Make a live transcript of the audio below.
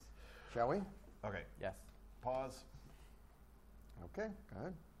Shall we? Okay. Yes. Pause. Okay, go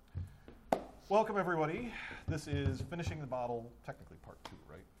ahead. Welcome, everybody. This is Finishing the Bottle, technically part 2,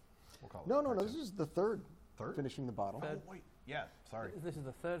 right? We'll call it No, part this two. is the third. Third? Finishing the bottle. Third. Oh, wait. Yeah, sorry. This is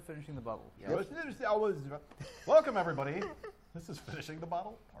the third finishing the bottle. Welcome, everybody. This is Finishing the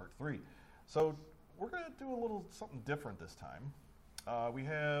Bottle, part 3. So we're going to do a little something different this time. We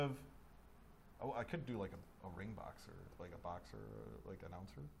have, I could do like a ring boxer, like a boxer, like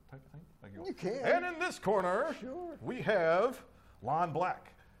announcer type of thing. Like You can. And in this corner, Sure. we have Lon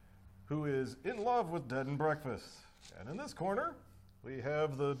Black, who is in love with Dead and Breakfast. And in this corner, we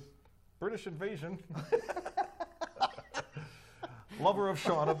have the British invasion, lover of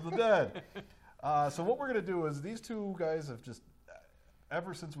Shaun of the Dead. So what we're going to do is these two guys have just,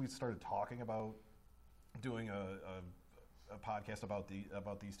 ever since we started talking about doing a podcast about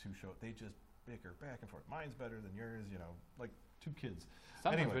these two shows, they just bicker back and forth. Mine's better than yours, like two kids.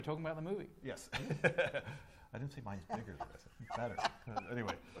 Sometimes Anyway. we're talking about the movie. Yes. I didn't say mine's bigger, I said better.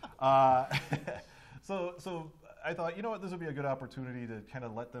 Anyway. So I thought, you know what, this would be a good opportunity to kind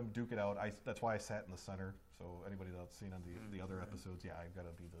of let them duke it out. That's why I sat in the center. So anybody that's seen on the other episodes, yeah, I've got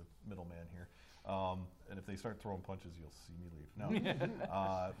to be the middleman here. And if they start throwing punches, you'll see me leave.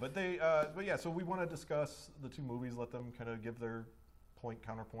 No. But yeah, so we want to discuss the two movies, let them kind of give their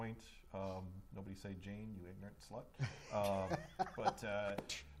counterpoint. Nobody say Jane, you ignorant slut.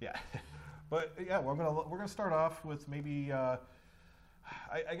 Yeah. But yeah, we're gonna start off with maybe. I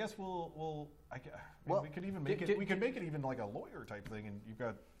guess we could even make it. We could make it even like a lawyer type thing, and you've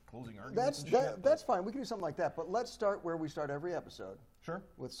got closing arguments. That's fine. We can do something like that. But let's start where we start every episode. Sure.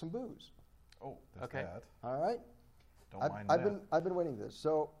 With some booze. Oh, there's Okay. that. All right. Don't mind I've that. been waiting for this.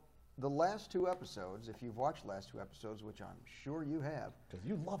 So the last two episodes, if you've watched the last two episodes, which I'm sure you have, Because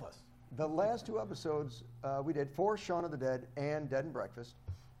you love us. the last two episodes we did for Shaun of the Dead and Dead and Breakfast.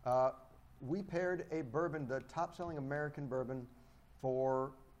 We paired a bourbon, the top-selling American bourbon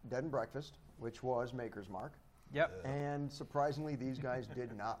for Dead and Breakfast, which was Maker's Mark. Yep. And surprisingly, these guys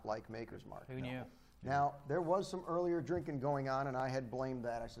did not like Maker's Mark. Who knew? Now, there was some earlier drinking going on, and I had blamed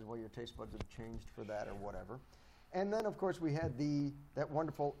that. I said, well, your taste buds have changed for that or whatever. And then, of course, we had that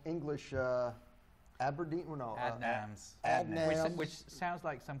wonderful English Aberdeen, Adnams. Adnams. Which sounds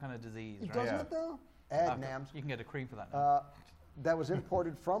like some kind of disease, right? Doesn't Yeah. it, though? Adnams. You can get a cream for that now. That was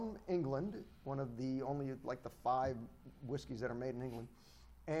imported from England, one of the only, like, the 5 whiskeys that are made in England.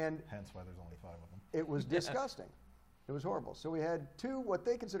 And Hence why there's only 5 of them. it was disgusting. It was horrible. So we had 2 what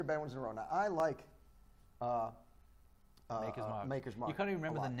they consider bad ones in a row. Now, I like Maker's Mark. Maker's Mark You can't even a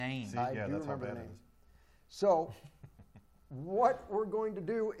remember the lot. name. See, I yeah, do that's how remember the bad it name. is. So what we're going to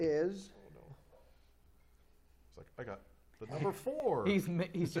do is... Oh no. It's like I got the number 4.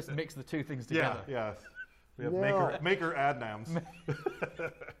 He's just mixed the two things Yeah, together. yeah. We have No. Maker Adnams.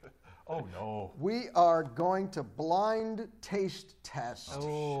 Oh no. We are going to blind taste test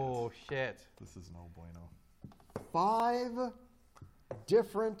Oh, shit. This is no bueno. 5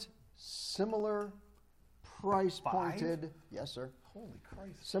 different similar price-pointed... Yes, sir. Holy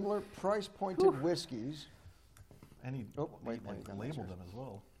Christ. Similar price-pointed whiskeys. And he wait, labeled them as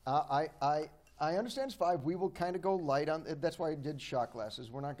well. I understand it's 5. We will kind of go light on. That's why I did shot glasses.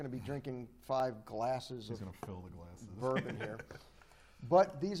 We're not going to be drinking 5 glasses He's of going to fill the glasses. bourbon here.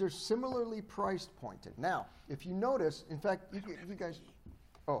 But these are similarly price pointed. Now, if you notice, in fact, you guys,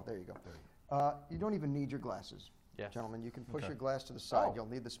 oh, there you go. You don't even need your glasses, Yes. gentlemen. You can push Okay. your glass to the side. Oh. You'll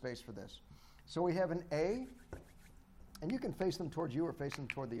need the space for this. So we have an A, and you can face them towards you or face them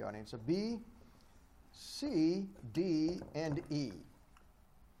toward the audience. A B, C, D, and E.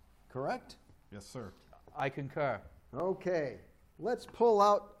 Correct? Yes, sir. I concur. Okay. Let's pull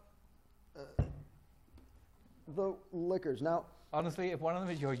out the liquors. Now, Honestly, if one of them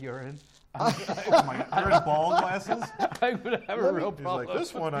is your urine, There's ball glasses. I would have a Let me- real He's problem.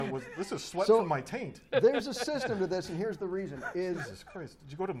 like, this is sweat So- from my taint. there's a system to this, and here's the reason. Jesus Christ.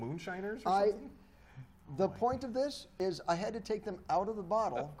 Did you go to Moonshiners or I, something? the point of this is I had to take them out of the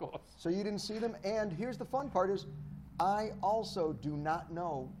bottle, Of course. so you didn't see them. And here's the fun part: is I also do not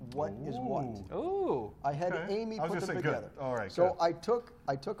know what is what. Ooh. Ooh. I had Okay. Amy I was put gonna them say, good. together. All right, So good.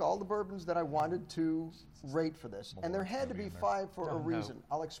 I took all the bourbons that I wanted to rate for this, and there had to be in there. 5 for a Oh, no. reason.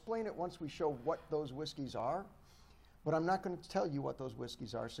 I'll explain it once we show what those whiskeys are, but I'm not going to tell you what those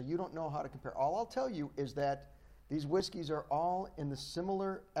whiskeys are, so you don't know how to compare. All I'll tell you is that these whiskeys are all in the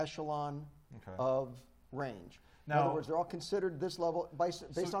similar echelon Okay. of range. In Now- other words, they're all considered this level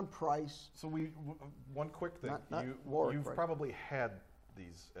based on price. So one quick thing. Not Warwick, You've right. probably had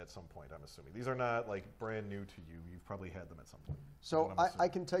these at some point, I'm assuming. These are not like brand new to you. You've probably had them at some point. is So what I'm I assuming.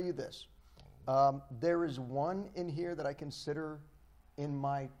 can tell you this. There is one in here that I consider in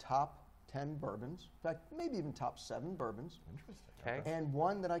my top 10 bourbons. In fact, maybe even top 7 bourbons. Interesting. Okay. And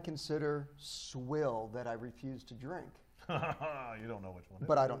one that I consider swill that I refuse to drink. You don't know which one.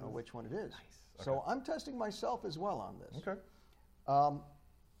 But I don't know which one it is. Nice. So Okay. I'm testing myself as well on this. Okay.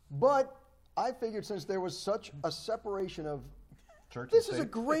 But I figured since there was such a separation of, Church this and is a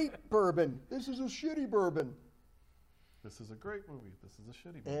state. great bourbon, this is a shitty bourbon. This is a great movie. This is a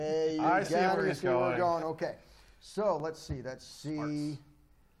shitty movie. Hey, you I see got where it, he's see where we're going. going. Okay, so let's see. That's C, Smarts.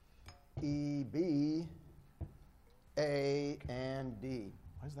 E, B, A, and D.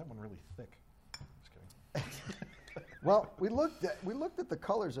 Why is that one really thick? Just kidding. Well, we looked at the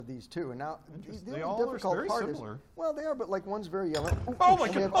colors of these two, and now Interesting. the They only all are difficult very part similar. is, well, they are, but like one's very yellow. Oh my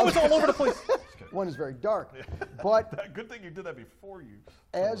and we god! have Oh, it's all over the place. Just kidding. One is very dark. But Good thing you did that before you.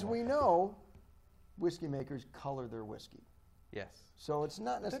 as we know, whiskey makers color their whiskey, Yes. so it's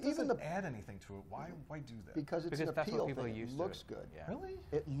not That necessarily even doesn't the add anything to it. Why do that? because it's Because an that's what appeal people thing. are used It to. looks good. Yeah. Really?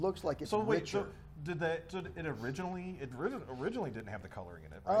 It looks like it's So wait, richer. so did it originally didn't have the coloring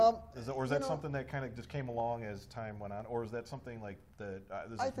in it, right? Um, Or is you that know- something that kind of just came along as time went on, or is that something like that?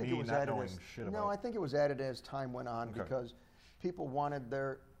 This I is think me it was not added knowing as shit no. about. I think it was added as time went on Okay. because people wanted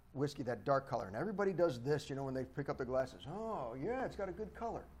their whiskey that dark color, and everybody does this, you know, when they pick up their glasses. Oh, yeah, it's got a good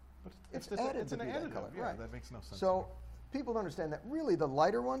color. But it's just added it's to an be that additive. color, Yeah, right. that makes no sense. So people don't understand that really the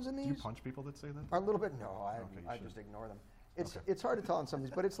lighter ones in do you these punch people that say that? are a little bit. No, Okay, you I should. just ignore them. It's Okay. it's hard to tell on some of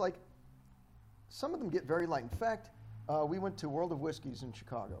these, but it's like some of them get very light. In fact, we went to World of Whiskeys in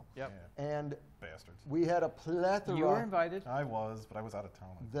Chicago, Yep. Yeah, and bastards. we had a plethora. You were invited. I was, but I was out of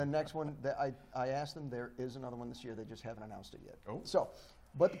town. The next one that I asked them, there is another one this year. They just haven't announced it yet. Oh. So,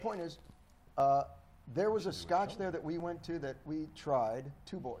 but the point is, there was a Scotch there that we went to that we tried,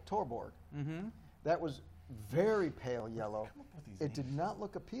 Torborg. Mm-hmm. That was very pale yellow. Come up with these It did names? not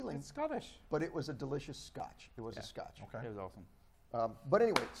look appealing, It's Scottish. but it was a delicious Scotch. It was Yeah. a Scotch. Okay. It was awesome. But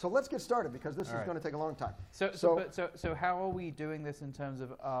anyway, so let's get started because this All is right. going to take a long time. So how are we doing this in terms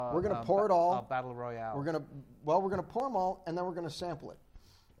of our, We're gonna pour it all. our battle royale? We're gonna pour them all, and then we're gonna sample it.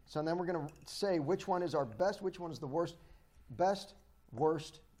 So then we're gonna say which one is our best, which one is the worst, best,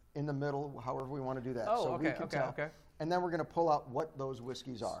 worst, in the middle, however we want to do that. Oh, so we okay, can okay, tell. okay. And then we're gonna pull out what those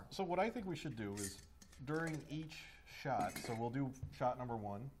whiskeys are. So what I think we should do is during each shot. So we'll do shot number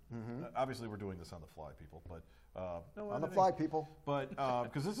 1. Obviously, we're doing this on the fly, people, but no On the editing. fly, people. But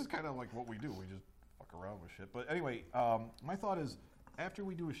because this is kind of like what we do, we just fuck around with shit. But anyway, my thought is after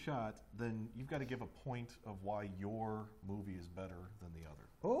we do a shot, then you've got to give a point of why your movie is better than the other.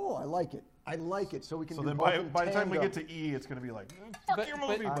 Oh, I like it. I like it. So we can So do then both in by the time we tandem. get to E, it's going to be like, fuck your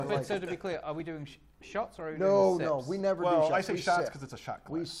movie. I But like so it. to be clear, are we doing shots or are we No, doing no, sips? we never do Well, shots. I say we shots sip. because it's a shot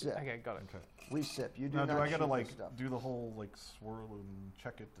glass. We sip. Okay, got it. Okay. We sip. You do Now, not do I got to shoot like this stuff. do the whole like swirl and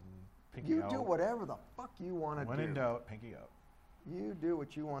check it and pinky You out? do whatever the fuck you want to When do. in doubt, pinky out. You do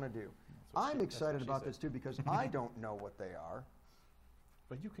what you want to do. what I'm she- excited that's what about she this too because I don't know what they are.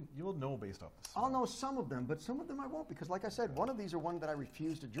 But you'll know based off the smell. I'll know some of them, but some of them I won't because, like I said, one of these are one that I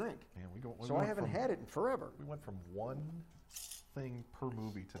refuse to drink. Man, we So I went haven't from- had it in forever. We went from 1 thing per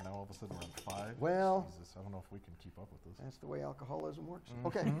movie to now all of a sudden we're on 5. Well- Jesus, I don't know if we can keep up with this. That's the way alcoholism works. Mm-hmm.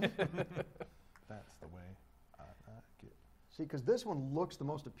 Okay. That's the way I like it. See, because this one looks the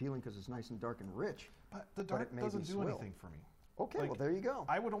most appealing because it's nice and dark and rich. But the But dark it may doesn't be do swill. anything for me. Okay, Like, well, there you go.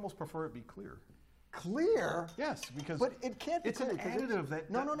 I would almost prefer it be clear. Clear, Yes, because but it can't be it's an clear because additive that,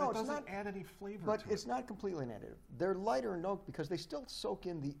 no, no, no, that it's doesn't not. add any flavor But to it's it. not completely an additive. They're lighter in oak because they still soak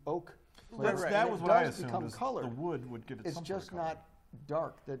in the oak flavor. That's, Right, that and was it what I does assumed. become Is colored. the wood would give it It's some sort of just color. not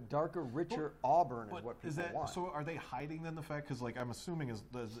dark. The darker, richer auburn is But what people is that want. so? Are they hiding then the fact? Because like I'm assuming as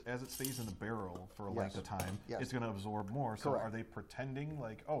it stays in the barrel for a length Yes. of time, Yes. it's going to absorb more. So Correct. are they pretending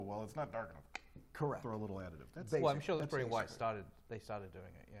like, oh well, it's not dark enough? Correct. Throw a little additive. That's Basic. Well, I'm sure that's That's probably why basically. they started doing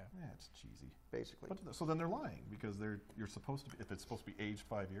it. Yeah. yeah, it's cheesy. Basically. But so then they're lying because you're supposed to be, if it's supposed to be aged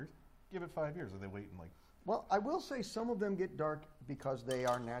 5 years, give it 5 years. Are they waiting like? Well, I will say some of them get dark because they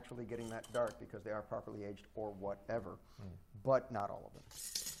are naturally getting that dark because they are properly aged or whatever, but not all of them.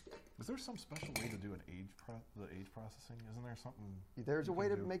 Is there some special way to do the age processing? Isn't there something? There's a you way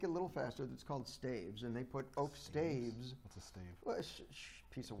to can do? make it a little faster that's called staves, and they put oak staves. What's a stave? Well,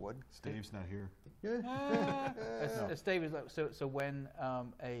 piece of wood. Stave's not here. A stave is like, so when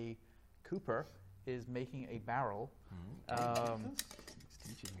a cooper is making a barrel,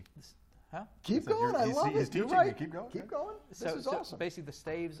 He's teaching me. huh? Keep said going. you're- I he's- love he's it. You're teaching me. right. Keep going. Keep going. This So, is so awesome. basically, the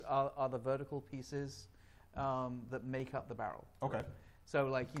staves are the vertical pieces that make up the barrel. Okay. So,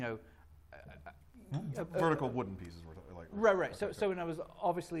 like Vertical wooden pieces. We're like. right. Okay, So when I was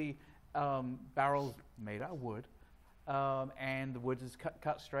obviously barrels made out of wood, and the wood is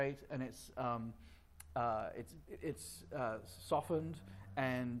cut straight, and it's softened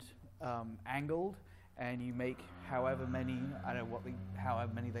and angled, and you make however many, I don't know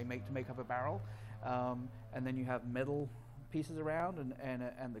however many they make to make up a barrel, and then you have metal pieces around,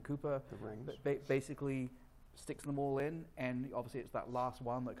 and the Cooper The rings. basically sticks them all in, and obviously it's that last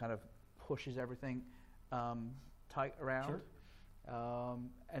one that kind of pushes everything tight around. Sure.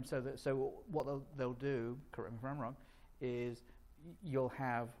 And so what they'll do, correct me if I'm wrong, is you'll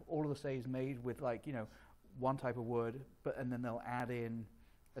have all of the staves made with one type of wood, and then they'll add in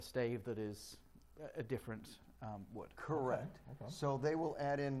a stave that is a different wood. Correct. Okay. So they will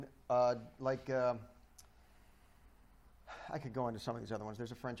add in I could go into some of these other ones.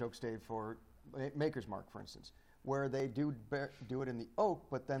 There's a French oak stave for Maker's Mark, for instance, where they do it in the oak,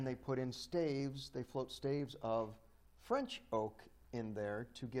 but then they put in staves. They float staves of French oak in there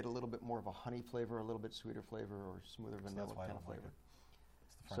to get a little bit more of a honey flavor, a little bit sweeter flavor, or smoother vanilla that's why I kind of don't like flavor.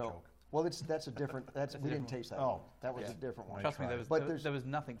 It's the French oak. Well, that's a different. We didn't taste that. Oh. That was Yeah. a different one. Trust me, tried. there was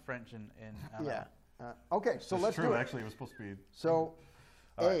nothing French in Yeah. Okay, so It's let's true. do it. Actually, it was supposed to be. So,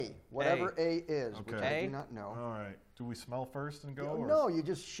 All right. whatever A is, which Okay. I A? do not know. All right. Do we smell first and go? or- No, you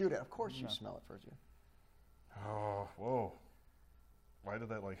just shoot it. Of course, you No. smell it first. Oh, whoa. Why did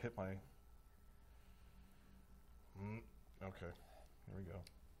that hit my... okay, here we go.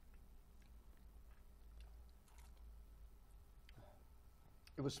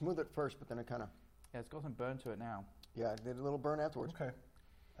 It was smooth at first, but then it kind of, Yeah, it's got some burn to it now. yeah, it did a little burn afterwards. Okay.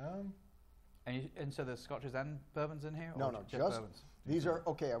 And so there's scotches and bourbons in here? No, or no, just just bourbons? these are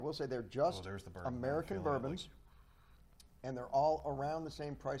okay. I will say they're just there's the bourbon. I'm American feeling it, bourbons, and they're all around the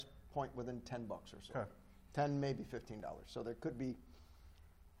same price point, within $10 or so. Okay. 10, maybe $15. So there could be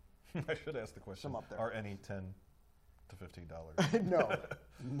I should ask the question. Some up there. Are any $10 to $15? no,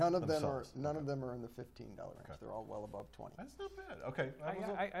 none of them are Themselves. in the $15 range. Okay. They're all well above 20. That's not bad. Okay.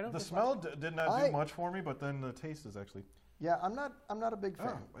 I don't the think smell did not do much for me, but then the taste is actually... Yeah, I'm not a big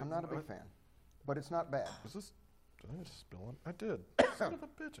fan. Oh, I'm not a big fan, but it's not bad. Was this... Did I just spill it? I did. Son of a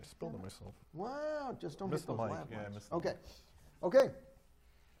bitch. I spilled it myself. Wow, just don't Missed hit the those mic. loud Yeah, I ones. missed the Okay, mic. okay.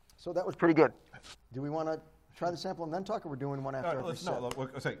 So that was pretty good. Do we want to try the sample and then talk, or we're doing one after All right, every let's, sip? no,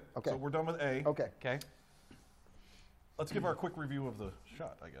 okay. Okay. So we're done with A. Okay. Okay. Let's give our quick review of the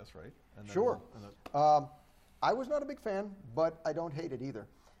shot, I guess, right? And then Sure. and then- I was not a big fan, but I don't hate it either.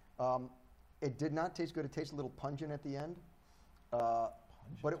 It did not taste good. It tasted a little pungent at the end,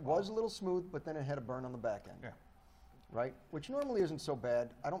 but it was a little smooth. But then it had a burn on the back end, Yeah. right? Which normally isn't so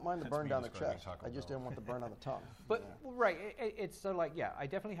bad. I don't mind the That's burn me down the describing chest. Taco I just Bell. didn't want the burn on the tongue. But Yeah. right, it's so I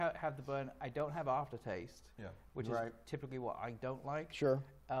definitely have the burn. I don't have aftertaste, Yeah. which Right. is typically what I don't like. Sure.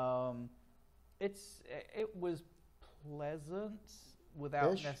 It was pleasant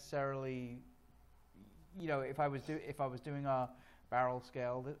without Ish? necessarily, if I was doing a barrel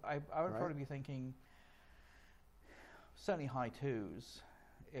scale, I would Right. probably be thinking certainly high 2s,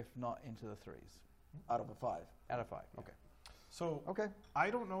 if not into the 3s Out of a 5. out of 5. Okay. So Okay. I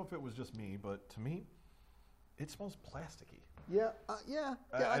don't know if it was just me, but to me, it smells plasticky. Yeah. Yeah.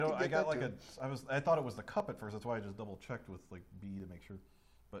 I could don't. I get got that like too. I thought it was the cup at first. That's why I just double checked with B to make sure.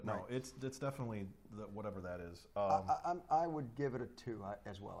 But no, Right. it's definitely whatever that is. I would give it a 2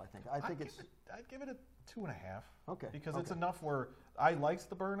 as well. I think. I'd give it a 2.5. Okay, Because it's okay. enough where I liked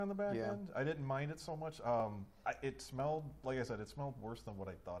the burn on the back Yeah. end. I didn't mind it so much. It smelled, like I said, it smelled worse than what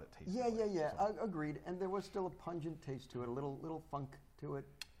I thought it tasted. Yeah. So Agreed. And there was still a pungent taste to it, a little funk to it.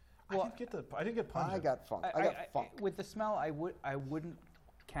 I didn't get pungent. I got funk. I got funk. With the smell, I wouldn't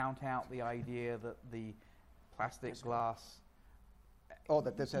count out the idea that the plastic glass Oh,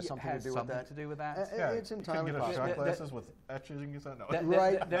 that this has something to has do with something that. to do with that. It's you entirely couldn't get a possible. shot glasses with etchings on. No.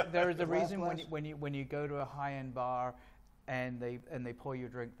 Right. There is a Glass reason glass? when you go to a high-end bar and they pour you a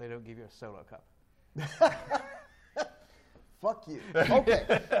drink, they don't give you a solo cup. Fuck you.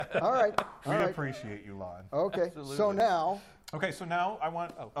 Okay. All right. We All right. appreciate you, Lon. Okay. Absolutely. So now, Okay, so now I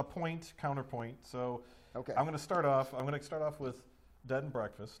want a counterpoint. So okay. I'm going to start off. I'm going to start off with Dead and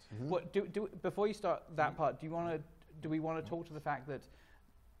Breakfast. What do before you start that part? Do we want to talk to the fact that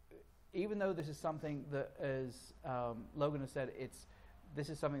even though this is something that, as Logan has said, this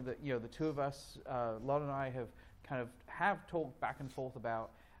is something that the two of us, Lon and I, have talked back and forth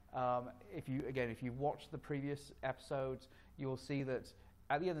about. If you watch the previous episodes, you will see that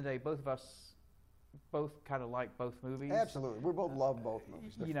at the end of the day, both of us kind of like both movies. Absolutely. We both love both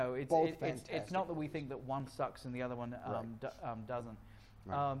movies. They're It's both it's fantastic. not that we think that one sucks and the other one Right. doesn't.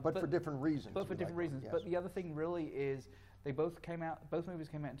 Right. But for different reasons. But for we different like reasons. both, But yes. the other thing really is they both movies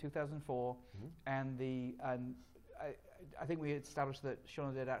came out in 2004, and I think we established that Shaun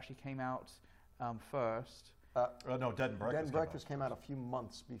of the Dead actually came out first. No, Dead and Breakfast. Dead and Breakfast came out a few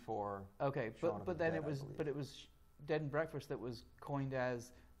months before. Okay, Shaun of but the then Dead, I it believe. was Dead and Breakfast that was coined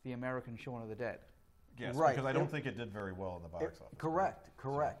as the American Shaun of the Dead. Yes, Right. because I don't think it did very well in the box office.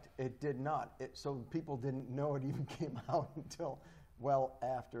 Correct. It did not. So people didn't know it even came out until well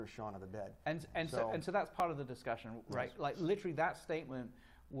after Shaun of the Dead. And so that's part of the discussion, right? Yes. Like literally that statement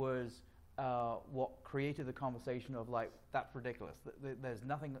was what created the conversation of like, that's ridiculous. There's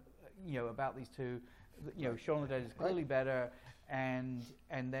nothing, about these two. Shaun of the Dead is clearly better, and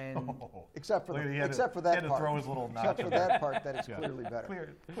then Except for Look, that he had to part. throw his little notch Except for in that part, that is clearly better.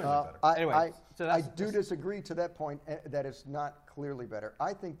 Clearly better. Anyway, so I that's- do disagree to that point that it's not clearly better.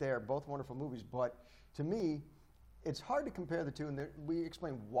 I think they are both wonderful movies, but to me, it's hard to compare the two, and we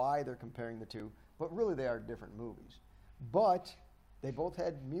explain why they're comparing the two, but really they are different movies. But they both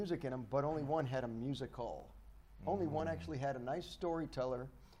had music in them, but only one had a musical. Only one actually had a nice storyteller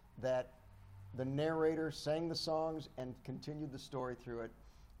that the narrator sang the songs and continued the story through it.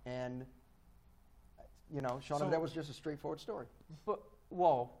 And, Shaun of the Dead was just a straightforward story. But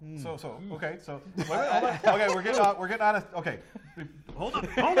well, So okay, hold on. Okay, we're getting out of okay. Hold on.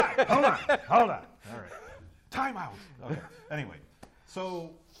 All right. Time out. Okay. Anyway,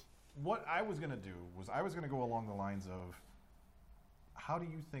 so what I was gonna do was I was gonna go along the lines of how do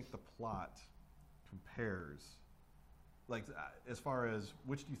you think the plot compares, like as far as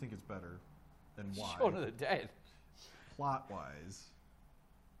which do you think is better and why? Shaun of the Dead. Plot wise.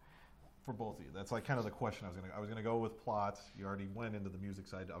 For both of you, that's like kind of the question I was gonna go with plot. You already went into the music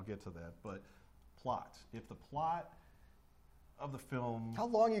side. I'll get to that, but plot. If the plot of the film, How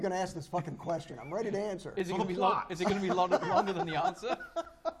long are you going to ask this fucking question? I'm ready to answer. Is it So going to the be long? plot. Is it going to be longer than the answer?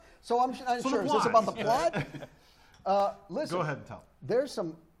 So I'm So the sure. Is this about the plot. plot? Listen. go ahead and tell. There's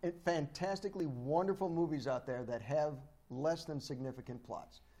some fantastically wonderful movies out there that have less than significant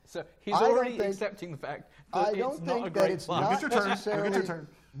plots. So he's I don't already think- accepting the fact I that don't it's not a think that great it's plot. not Get your turn. You'll get your necessarily turn.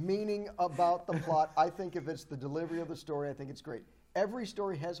 meaning about the plot. I think if it's the delivery of the story, I think it's great. Every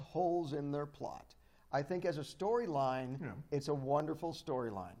story has holes in their plot. I think as a storyline, it's a wonderful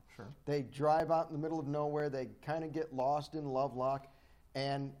storyline. Sure. They drive out in the middle of nowhere. They kind of get lost in Lovelock,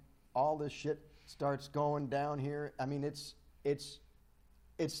 and all this shit starts going down here. I mean, it's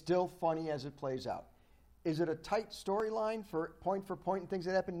still funny as it plays out. Is it a tight storyline for point and things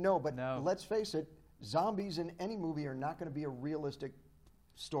that happen? No, but No. let's face it, zombies in any movie are not going to be a realistic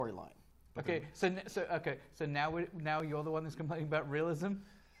storyline. Okay, so now you're the one that's complaining about realism.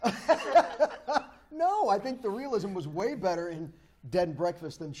 No, I think the realism was way better in Dead and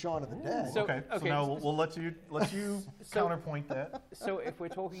Breakfast than Shaun of the Dead. So- Okay, so okay, now so- we'll let you counterpoint that. So if we're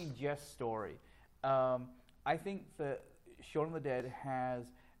talking just story, I think that Shaun of the Dead has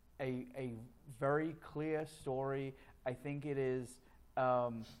a very clear story. I think it is.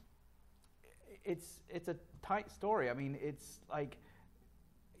 It's a tight story. I mean, it's like,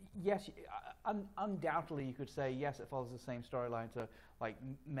 yes, undoubtedly you could say yes, it follows the same storyline to like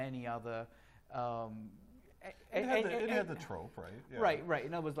many other. It had the trope, right? Yeah. Right.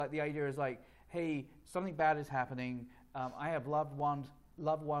 In other words, like the idea is like, hey, something bad is happening. I have loved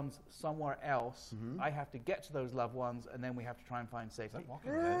ones somewhere else. I have to get to those loved ones, and then we have to try and find Is safety. that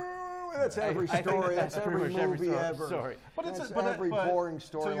Walking Dead? That's every I think story. that's That's pretty every much every movie story. ever. Sorry. But it's That's but every boring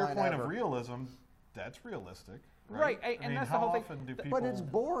storyline To your point ever. of realism, that's realistic, Right, right? and I mean, that's the how whole thing. often do people? But it's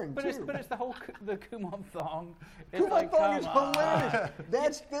boring But too. it's the whole the Kumon thong. It's Kumon like, Thong is come on. hilarious.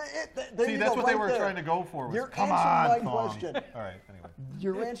 That's there See, you that's go, what they right were there. trying to go for. Was You're come answering on, my Thong. question. All right. Anyway.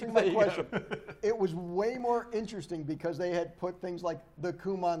 You're answering my There you question. It was way more interesting because they had put things like the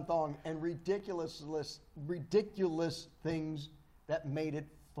Kumon Thong and ridiculous things that made it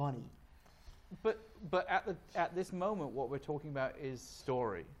funny. But at this moment, what we're talking about is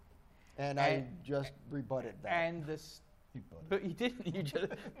story. And I just rebutted that. And this, but you didn't. You just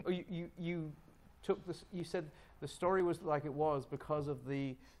you took this. You said the story was like it was because of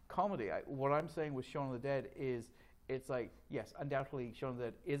the comedy. What I'm saying with Shaun of the Dead is it's like, yes, undoubtedly Shaun of the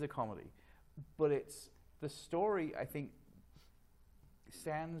Dead is a comedy, but it's the story. I think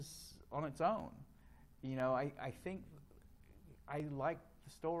stands on its own. I think I like the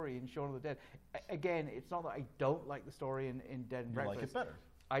story in Shaun of the Dead. Again, it's not that I don't like the story in Dead and You Breakfast. like it better.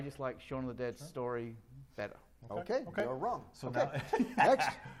 I just like Shaun of the Dead's story better. Okay, you're wrong. So okay. now Next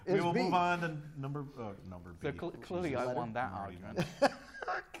we is will B. move on to number So B. clearly, I letter. won that Already argument.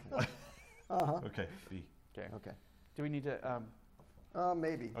 Okay, B. Okay. Do we need to?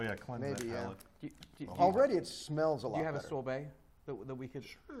 Maybe. Oh yeah, cleanse Maybe, that yeah. palate. Do Already it smells a lot you have better. a sorbet that we could,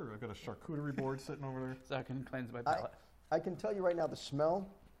 Sure, I've got a charcuterie board sitting over there. so I can cleanse my palate? I can tell you right now, the smell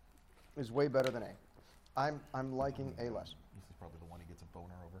is way better than A. I'm liking A less. This is probably the one he gets a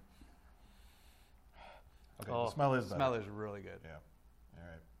boner over. Okay, Oh, the smell is better. Smell is really good. Yeah. All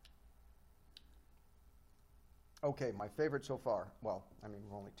right. Okay, my favorite so far. Well, I mean,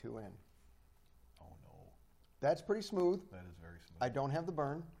 we're only 2 in. Oh no, That's pretty smooth. that is very smooth. I don't have the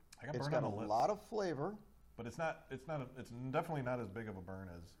burn. I got It's burn got on a the lip, lot of flavor. but it's definitely not as big of a burn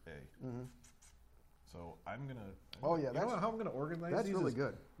as A. Mm-hmm. So I'm gonna. Oh, yeah, you know how I'm gonna organize That's these? really is-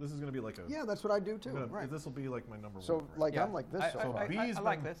 good. This is gonna be like a. Yeah, that's what I do too. Right. This will be like my number So, one. for like, Yeah. I'm like this. I, so I, far. I, Bees I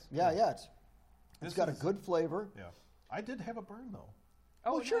like been- this. Yeah. It's This got a is- good flavor. Yeah, I did have a burn though.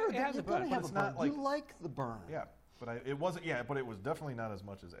 Oh, well, sure. it has you're a burn, gonna but have it's a burn. not like- You like the burn. Yeah, but it wasn't. Yeah, but it was definitely not as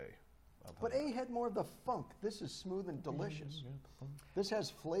much as A. I'll tell But you A had more of the funk. This is smooth and delicious. This has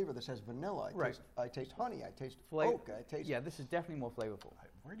flavor. This has vanilla. Right. I taste honey. I taste Flavor. oak. I taste. Yeah, this is definitely more flavorful.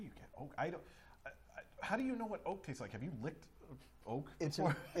 Where do you get oak? I don't. How do you know what oak tastes like? Have you licked oak? It's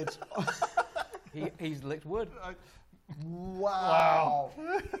before? it's. He's licked wood. Wow.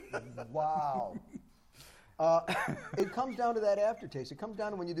 Wow. It comes down to that aftertaste. It comes down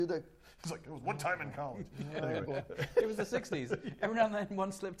to when you do the. It's like it was one time in college. Oh, Anyway. It was the 60s. Every now and then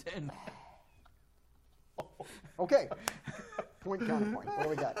one slipped in. Okay. Point counterpoint. What do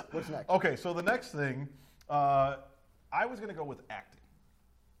we got? What's next? Okay, so the next thing, I was going to go with acting.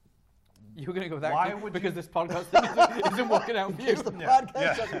 You were going to go with that Why would because you- this podcast thing isn't working out for you. Because the Yeah, podcast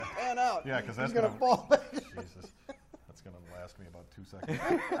yeah. doesn't pan out. Yeah, 'cause that's He's gonna gonna- fall back. Jesus, that's going to last me about 2 seconds.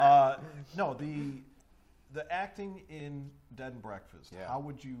 No, the acting in Dead and Breakfast. Yeah. How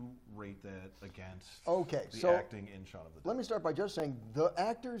would you rate that against Okay, the so acting in Shaun of the Dead? Let me start by just saying the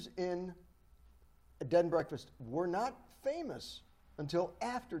actors in Dead and Breakfast were not famous until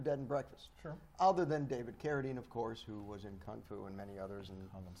after Dead and Breakfast. Sure. Other than David Carradine, of course, who was in Kung Fu and many others and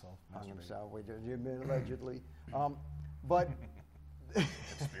Hung himself. hung masturbated. himself, you mean allegedly. But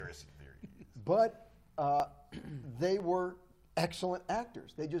Conspiracy theory. but they were excellent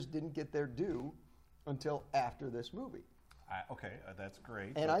actors. They just didn't get their due until after this movie. Okay, that's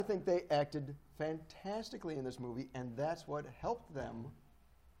great. And but- I think they acted fantastically in this movie, and that's what helped them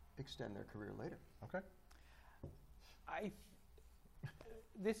extend their career later. Okay.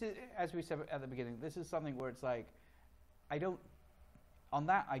 This is, as we said at the beginning, this is something where it's like, I do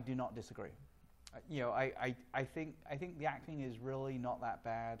not disagree. I think the acting is really not that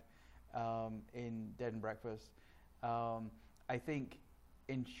bad in Dead and Breakfast. I think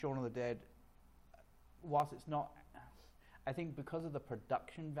in Shaun of the Dead, whilst it's not, I think because of the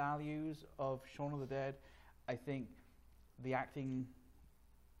production values of Shaun of the Dead, I think the acting,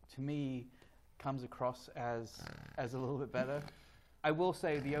 to me, comes across as a little bit better. I will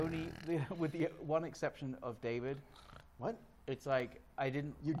say with the one exception of David, What? it's like I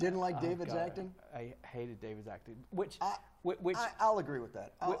didn't. You didn't like oh, David's God, acting? I hated David's acting, which I'll agree with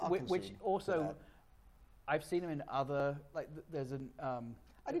that. I'll which concede to also that. I've seen him in other there's an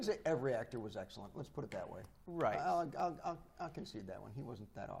I didn't say every actor was excellent. Let's put it that way. right. I'll concede that one. He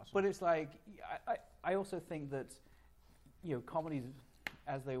wasn't that awesome. But it's like I also think that comedies,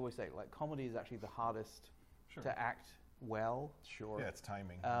 as they always say, like comedy is actually the hardest Sure. to act well. Sure. Yeah, it's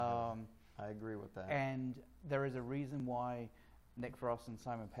timing. I agree with that. And there is a reason why Nick Frost and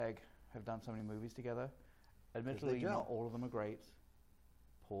Simon Pegg have done so many movies together. Admittedly, gel. not all of them are great.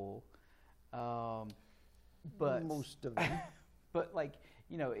 Paul, but most of them. but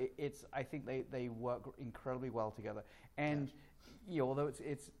it's I think they work incredibly well together. And although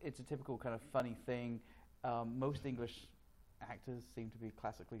it's a typical kind of funny thing, most English actors seem to be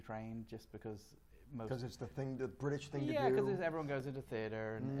classically trained just because Because it's the British thing to do. yeah, because everyone goes into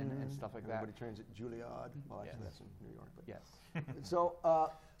theater and stuff like Everybody that. trains at Juilliard. Well, actually, Yes. that's in New York. But Yes. So,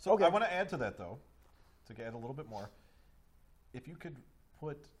 So okay. I want to add to that, though, to add a little bit more. If you could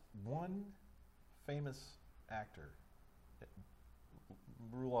put one famous actor,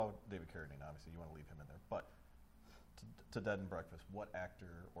 rule out David Carradine, obviously, you want to leave him in there, but to Dead and Breakfast, what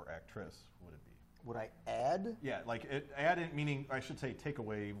actor or actress would it be? Would I add? Yeah, like add it, meaning I should say take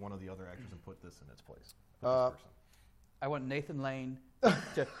away one of the other actors and put this in its place. Put this person. I want Nathan Lane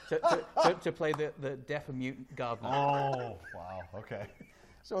to play the deaf and mute gardener. Oh, wow. Okay.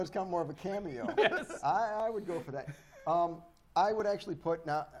 So it's kind of more of a cameo. Yes. I would go for that. I would actually put,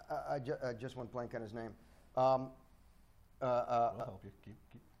 now, I just went blank on his name. We'll help you. Keep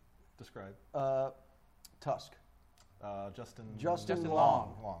describe. Tusk. Justin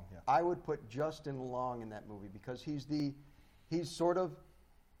Long. Long, yeah. I would put Justin Long in that movie because he's sort of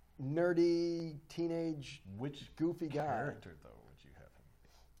nerdy, teenage, Which goofy guy. character, though, would you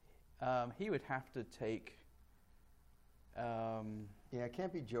have him be? He would have to take. Yeah, it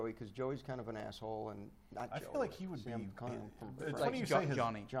can't be Joey because Joey's kind of an asshole and not I Joey. feel like he would See, I'm be. coming from It's Fred. funny you say his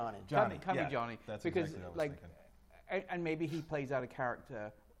Johnny. Johnny. Can yeah, be Johnny. That's because exactly what I was like, thinking. and maybe he plays out a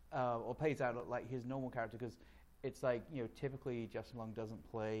character, or plays out like his normal character because it's like typically Justin Long doesn't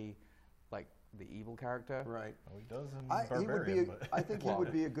play like the evil character. Right. Oh, he does in He would be. Barbarian, but I think he Well-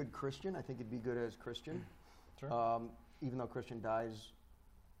 would be a good Christian. I think he'd be good as Christian. Sure. Even though Christian dies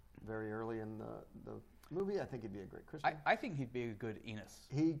very early in the movie, I think he'd be a great Christian. I think he'd be a good Enos.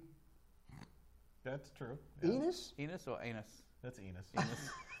 That's true. Yeah. Enos? Enos or anus? That's Enos. Enos.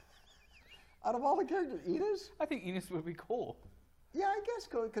 Out of all the characters, Enos? I think Enos would be cool. Yeah, I guess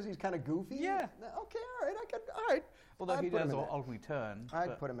because he's kind of goofy. Yeah. Okay, all right. All right. Although I'd he put him does in that. ultimately turn. I'd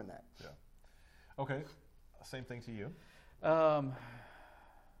but, put him in that. Yeah. Okay. Same thing to you.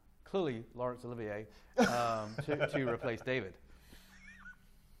 Clearly, Laurence Olivier to replace David.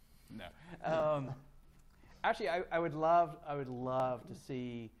 No. Actually, I would love to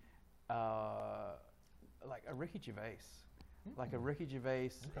see like a Ricky Gervais,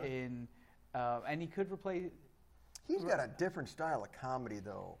 Okay. in, and he could replace. He's got a different style of comedy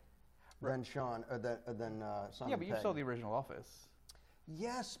though than Shaun than Simon Yeah, but you Pegg. saw the original Office.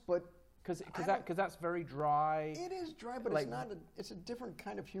 Yes, but Because I don't- that's very dry. it is dry. But Like- it's not. It's a different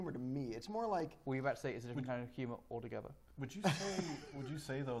kind of humor to me. It's more like Were you about to say it's a different kind of humor altogether? Would you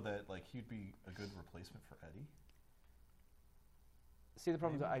say though that like he'd be a good replacement for Eddie? See, the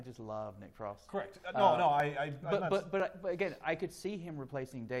problem is that I just love Nick Frost. Correct. I'm But, not but again, I could see him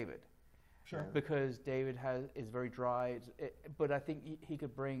replacing David. sure. Because David is very dry, but I think he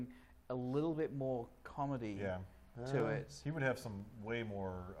could bring a little bit more comedy Yeah. to it. He would have some way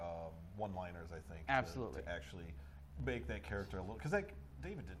more one-liners, I think. Absolutely. To actually make that character a little, because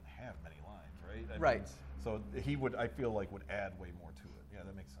David didn't have many lines, right? I mean, Right. so he would, I feel like, would add way more to it. Yeah,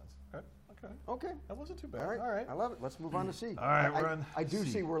 that makes sense. Okay. okay. That wasn't too bad. All right. All right. I love it. Let's move on to C. All right, we're on I do C.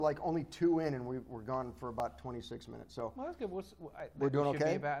 see we're like only 2 in, and we're gone for about 26 minutes. So Well, that's good. We're doing should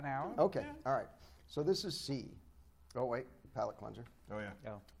okay? Be about an hour. okay. Yeah. All right. So this is C. Oh wait, palate cleanser. Oh yeah.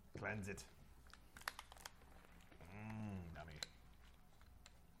 Oh. Cleanse it. Yummy.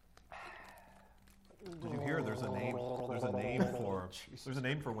 Did you hear? There's a name. There's a name for. There's a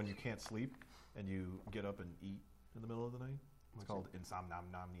name for when you can't sleep and you get up and eat in the middle of the night. It's called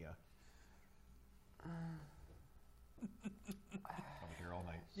insomnia. I'll be here all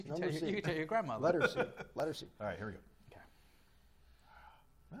night. You can, Number tell, C. you can tell your grandmother. Letter C. Letter C. All right, here we go. Okay.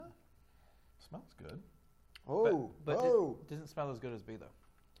 Well, smells good. Oh. But oh. it doesn't smell as good as B though.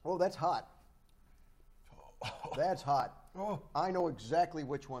 Oh, that's hot. That's hot. Oh. I know exactly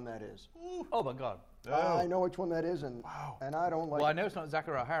which one that is. Oh my God. I know which one that is, and Wow. and I don't like. Well, I know it's not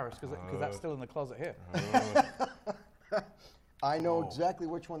Zachariah Harris because that's still in the closet here. I know Oh. exactly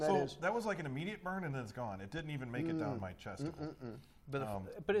which one that So is. that was like an immediate burn, and then it's gone. It didn't even make it down my chest. But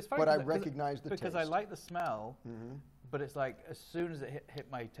but it's funny. But I 'cause recognize the because I taste. like the smell. But it's like as soon as it hit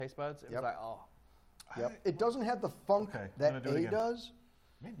my taste buds, it Yep. was like oh. Yep. It doesn't have the funk Okay, I'm that gonna do it A again. does,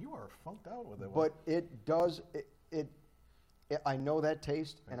 Man, you are funked out with that one. but it does. I know that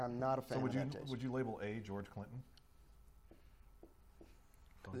taste, and I'm not a fan So would of you that taste. would you label A George Clinton?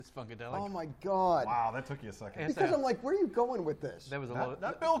 This funkadelic. Oh my God! Wow, that took you a second. Yes. Because I'm like, where are you going with this? There was a lot Not, of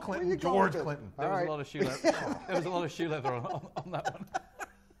not Bill you Clinton, going George with it? Clinton. there All was right. a lot of shoe leather. There was a lot of shoe leather on that one.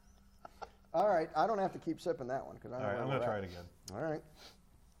 All right, I don't have to keep sipping that one because I All know right, where I'm we're gonna try at. it again. All right,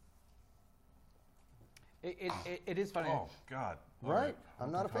 It is funny. Oh God! All right. I'm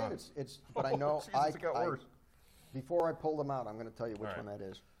Oh, not a fan. God. It's but I know Jesus, it got worse. before I pull them out, I'm going to tell you which All right. one that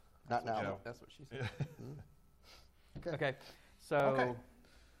is. Not now. Yeah. though. That's what she said. Okay. Okay, so Okay.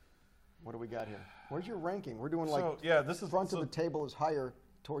 What do we got here? Where's your ranking? We're doing like So yeah, this is front so, of the table is higher,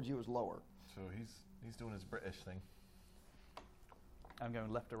 towards you is lower. So he's doing his British thing. I'm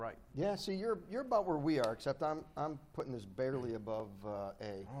going left to right. Yeah. See, you're about where we are, except I'm putting this barely above A.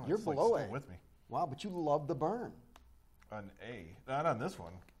 Oh, You're it's, like, below still A. with me Wow, but you love the burn. on A, not on this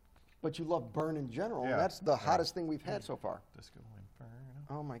one. But you love burn in general. Yeah. And that's the Yeah. hottest thing we've had so far. Disco Inferno.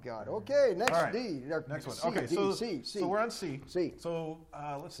 Oh my God. Okay, next All right. D. or Next one. C, Okay, D, so C. so we're on C. C. So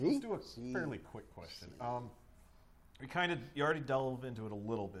let's C? do a C. fairly quick question. You already delved into it a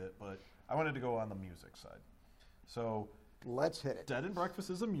little bit, but I wanted to go on the music side. So Let's hit it. Dead and Breakfast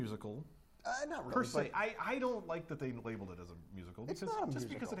is a musical. Not really. Per se, but I don't like that they labeled it as a musical it's because not a just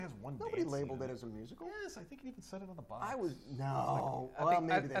musical. because it has one Nobody dance labeled scene. it as a musical. Yes, I think it even said it on the box. I was no. I well, think,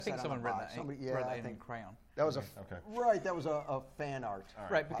 maybe they I think said someone on the read box. that. Somebody, Read yeah, that I in think crayon. that was Okay. right. That was a fan art. All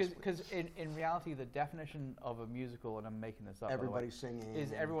Right, possibly. because in reality, the definition of a musical, and I'm making this up, by the way, Everybody's singing.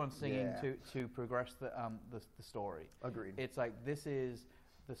 is everyone singing Yeah. to progress the story. Agreed. It's like this is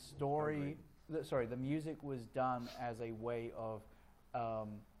the story. The music was done as a way of,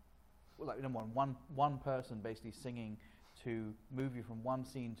 like number one person basically singing to move you from one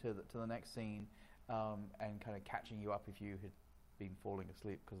scene to the next scene, and kind of catching you up if you had been falling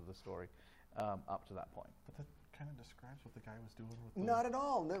asleep because of the story up to that point. kind of describes what the guy was doing with the... Not at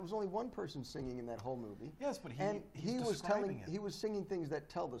all. There was only one person singing in that whole movie. Yes, but he was singing things that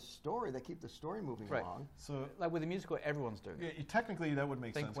tell the story, that keep the story moving along. So, like with the musical, everyone's doing it. Yeah, technically, that would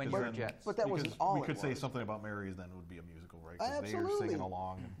make sense. When you're Jets. But that wasn't all we could say something about Mary's, then it would be a musical, right? Because Absolutely. they were singing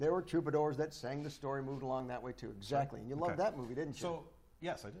along. There were troubadours that sang the story, moved along that way too. Exactly. And you loved that movie, didn't you? So,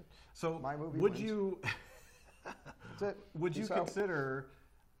 yes, I did. So, my movie would wins. you... That's it. Would you Peace out. consider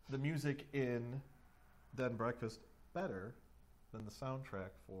the music in Dead and Breakfast better than the soundtrack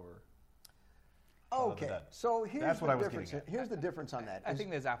for Okay, so here's That's the what I was difference. getting at. Here's the difference on that. I think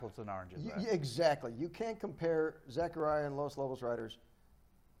there's apples and oranges there. Exactly. You can't compare Zachariah and Los Lobos Riders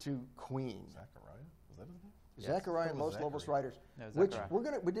to Queen. Zachariah? Was that his name? Yes. Zachariah and That was Los Lobos Zachary. Riders. No, Which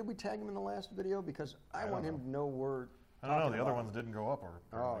Zachariah. did we tag him in the last video? Because I don't want him know. to know we're I don't know. talking The other about ones didn't go up or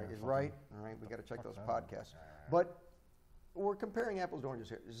Oh, or he's something. right. All right, we got to check those Fuck that. podcasts. But we're comparing apples to oranges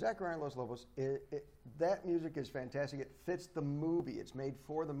here. Zachariah and Los Lobos, that music is fantastic. It fits the movie. It's made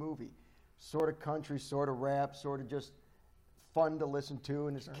for the movie. Sort of country, sort of rap, sort of just fun to listen to,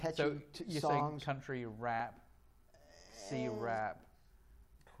 and it's catchy So you're saying songs. country rap, C rap.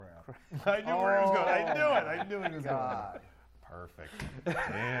 Crap. I knew where he was going. I knew it. I knew he was God. going. Perfect.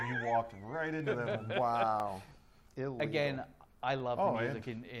 Damn, you walked right into that one. Wow. Illegal. Again, I love Oh, the and- music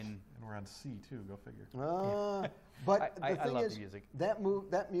in And we're on C too. Go figure. But I the thing love is, the music.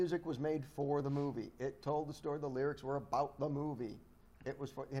 that music was made for the movie. It told the story. The lyrics were about the movie. It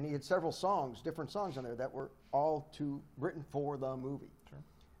was for, and he had several songs, different songs on there that were all written for the movie. Sure.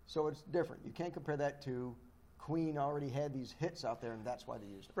 So it's different. You can't compare that to Queen already had these hits out there, and that's why they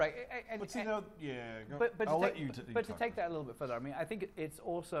used them. right. And, But see, no, yeah. Go, but I'll to let take, you. but to take that a little bit further, I mean, I think it's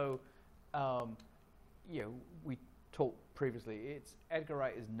also, we talked previously. It's Edgar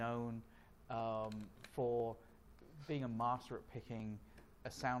Wright is known for being a master at picking a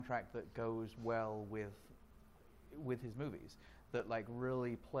soundtrack that goes well with his movies, that like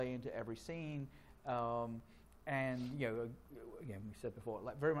really play into every scene. And again, we said before,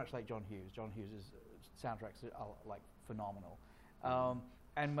 like very much like John Hughes. John Hughes' soundtracks are like phenomenal,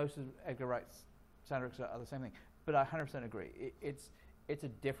 and most of Edgar Wright's soundtracks are the same thing. But I 100% agree. It's a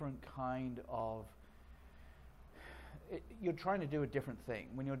different kind of. You're trying to do a different thing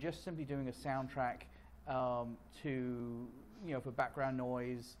when you're just simply doing a soundtrack for background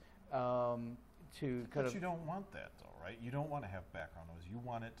noise. But you don't want that, though, right? You don't want to have background noise. You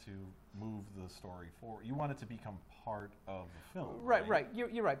want it to move the story forward. You want it to become part of the film. Right.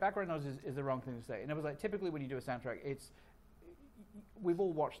 You're right. Background noise is the wrong thing to say. And it was like typically when you do a soundtrack, we've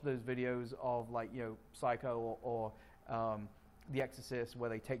all watched those videos of like Psycho or The Exorcist where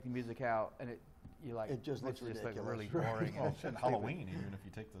they take the music out and you're like It just looks this is just like ridiculous. really boring. Well, and shit, Halloween, even if you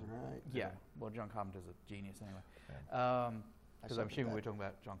take the Right. Yeah. Well, John Carpenter's a genius anyway. Yeah. Because I I'm second assuming that. we're talking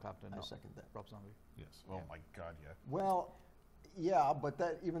about John Carpenter, I not second that. Rob Zombie. Yes. Oh Yeah. my God, yeah. Well, yeah, but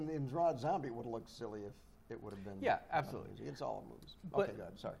that even in Rob Zombie would have looked silly if it would have been. Yeah, absolutely. It's all movies. But- Okay,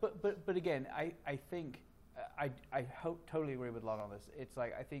 good. Sorry. But again, I think I totally agree with Lon on this. It's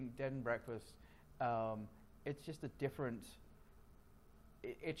like I think Dead and Breakfast, it's just a different.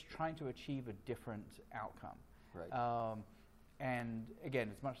 It's trying to achieve a different outcome. Right. And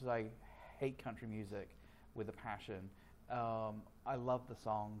again, as much as I hate country music with a passion, I love the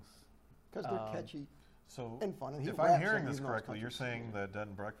songs. Because they're catchy. So, And fun, and he if raps I'm hearing and this he knows correctly, country you're saying songs. that Dead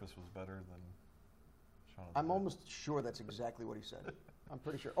and Breakfast was better than Shaun of the I'm Dead. almost sure that's exactly what he said. I'm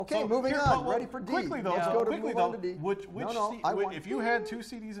pretty sure. Okay, So, moving here, on. well, Ready for D. Quickly though, Let's Yeah. go to quickly move though, on to D. which No, I want if you had two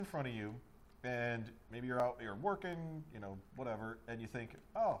CDs in front of you, and maybe you're working, whatever, and you think,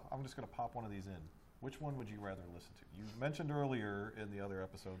 oh, I'm just going to pop one of these in. Which one would you rather listen to? You mentioned earlier in the other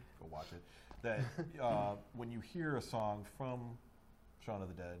episode, go watch it, that when you hear a song from Shaun of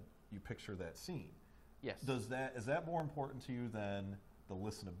the Dead, you picture that scene. Yes. Is that more important to you than the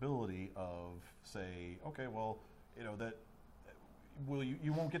listenability of, say, okay, well, that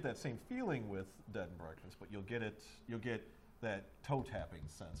you won't get that same feeling with Dead and Breakfast, but you'll get that toe tapping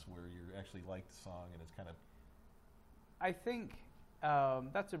sense where you actually like the song and it's kind of. I think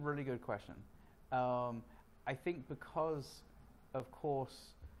that's a really good question. I think because, of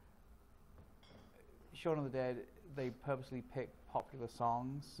course, Shaun of the Dead, they purposely pick popular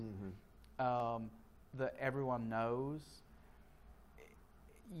songs that everyone knows.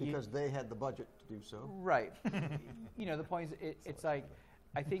 Because they had the budget to do so. Right. The point is, it's like,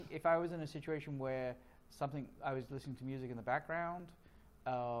 I think if I was in a situation where I was listening to music in the background,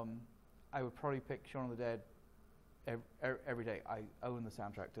 I would probably pick Shaun of the Dead every day. I own the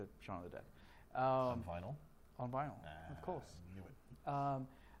soundtrack to Shaun of the Dead. On vinyl? On vinyl, of course. I knew it.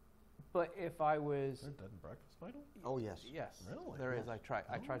 But if I was, Is there a Dead and Breakfast title? Oh yes. yes, Really? there is. Yes.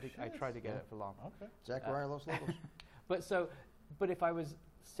 I tried to get Yeah. it for long. Okay. Zachariah Los Lobos. But if I was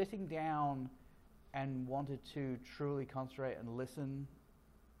sitting down and wanted to truly concentrate and listen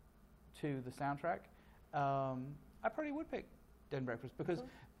to the soundtrack, I probably would pick Dead and Breakfast because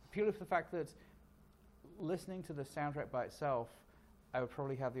purely for the fact that listening to the soundtrack by itself, I would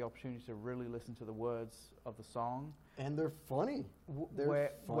probably have the opportunity to really listen to the words of the song. And they're funny. They're funny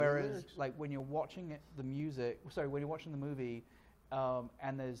Whereas, lyrics. like when you're watching when you're watching the movie,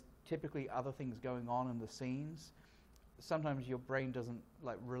 and there's typically other things going on in the scenes, sometimes your brain doesn't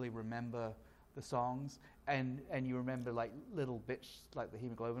like really remember the songs, and you remember like little bits like the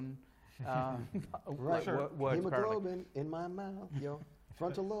hemoglobin, Right. like words apparently. Hemoglobin in my mouth, yo.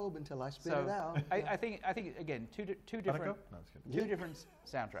 Frontal lobe until I spit So it out. I think again two different No, I'm just kidding. two different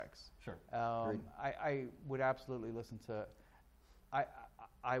soundtracks. Sure. Agreed. I would absolutely listen to.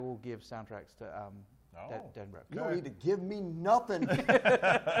 I will give soundtracks to Dead and Breakfast. You don't need to give me nothing,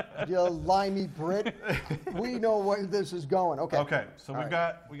 you limey Brit. We know where this is going. Okay. Okay. So All we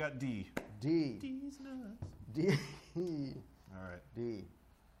right. got D. D. D's nuts. D. All right. D.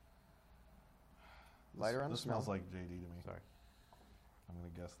 Lighter on the This smell. smells like JD to me. Sorry. I'm gonna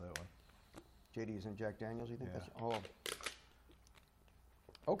guess that one. JD isn't Jack Daniels. You think Yeah. that's? Oh.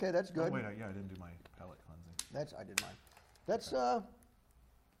 Okay, that's good. Oh, wait, I didn't do my palate cleansing. I did mine.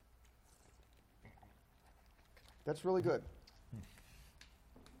 That's really good.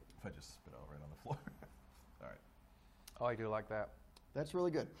 If I just spit out right on the floor. All right. Oh, I do like that. That's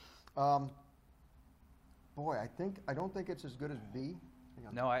really good. Boy, I don't think it's as good as B. Hang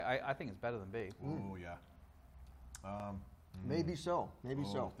on. No, I think it's better than B. Oh yeah. Maybe so. Maybe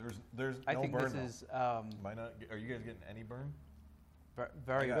so. There's I no think burn. this though. is Might not. Are you guys getting any burn?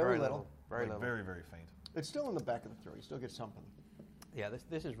 very Yeah. very Very little. little. Very Like, little. Very very faint. It's still in the back of the throat. You still get something. Yeah,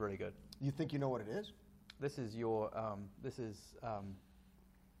 this is really good. You think you know what it is? This is your It's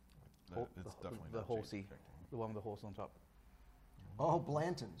definitely the not horsey, Jason the one with the horse on top. Oh,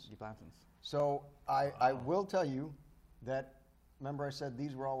 Blanton's. The Blantons. So I will tell you that. Remember, I said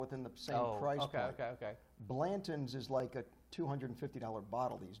these were all within the same price point. Okay. Blanton's is like a $250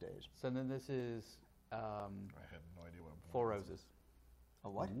 bottle these days. So then this is I have no idea what. Four Roses. A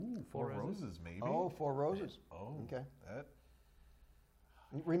what? Ooh, Four Four Roses? Roses, maybe. Oh, Four Roses. Oh. Okay. That.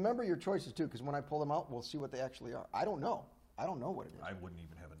 Remember your choices too, because when I pull them out, we'll see what they actually are. I don't know. I don't know what it is. I wouldn't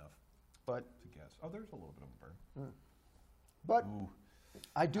even have enough But to guess. Oh, there's a little bit of a burn. but Ooh.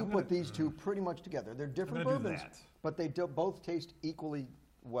 I do I'm put gonna- these two pretty much together. They're different gonna do bourbons, that. but they both taste equally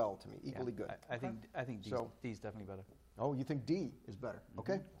well to me, equally good. I think D's, So- D's definitely better. Oh, you think D is better?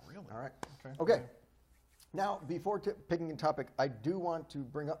 Okay. Really? All right. Okay. Okay. Now, before picking a topic, I do want to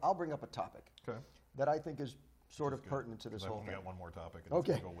I'll bring up a topic Okay. that I think is sort of That's good, pertinent to this 'cause whole I've only thing. got one more topic. And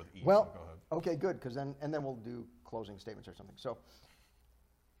Okay. It's gonna go with E, Well, so go ahead. okay, good, because then we'll do closing statements or something. So,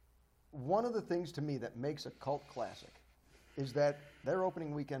 one of the things to me that makes a cult classic is that their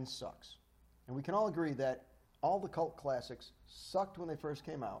opening weekend sucks, and we can all agree that all the cult classics sucked when they first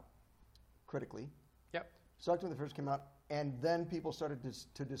came out, critically. Yep. Sucked when they first came out, and then people started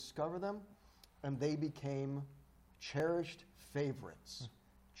to discover them, and they became cherished favorites.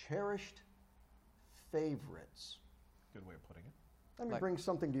 Cherished favorites. Good way of putting it. Let me Like- bring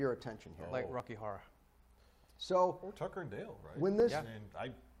something to your attention here. Like Oh. Rocky Horror. So, Or Tucker and Dale, right? when this, Yeah.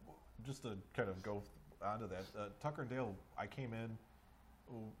 And just to kind of go onto that, Tucker and Dale, I came in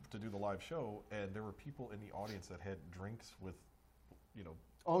to do the live show, and there were people in the audience that had drinks with,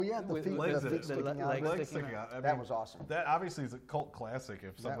 oh yeah, the With feet, legs the in feet it. sticking out. legs legs sticking sticking out. I That mean, was awesome. That obviously is a cult classic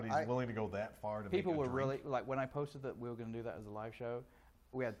if somebody's I- willing to go that far to People make were a drink. really like when I posted that we were going to do that as a live show.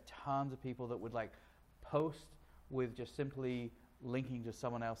 We had tons of people that would like post with just simply linking to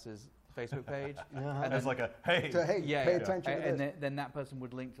someone else's Facebook page. Uh-huh. And It's like a, hey. To, hey, Yeah, pay yeah. attention to And this. then that person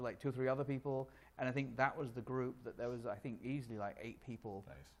would link to like 2 or 3 other people, and I think that was the group that there was I think easily like 8 people.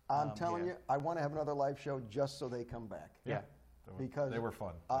 Nice. I'm telling yeah. you, I want to have another live show just so they come back. Yeah. Because they were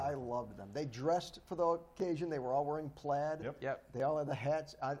fun. I loved them. They dressed for the occasion. They were all wearing plaid. Yep. Yep. They all had the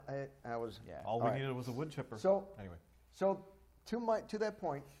hats. I was. Yeah. All we All right. needed was a wood chipper. So, anyway. so to that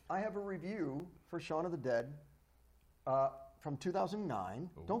point, I have a review for Shaun of the Dead from 2009.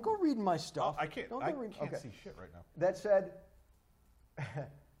 Ooh. Don't go reading my stuff. I can't. Don't I go read, can't okay. see shit right now. That said,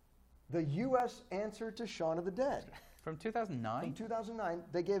 the U.S. answer to Shaun of the Dead. From In 2009. 2009,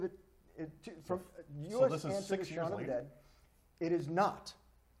 they gave it from So U.S. this is answer 6 to years Shaun of the later? Dead. It is not.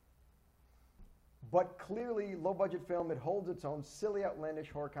 But clearly, low-budget film. It holds its own. Silly, outlandish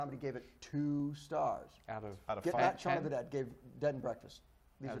horror comedy. Gave it 2 stars. Out of Out of Get 5. not Shaun of 10? the Dead. Gave Dead and Breakfast.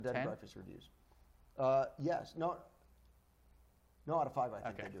 These Out are of Dead 10? and Breakfast reviews. Yes. No. No, out of 5, I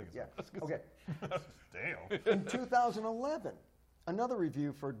think Okay. they do. I think Yeah. Okay. Damn. In 2011, another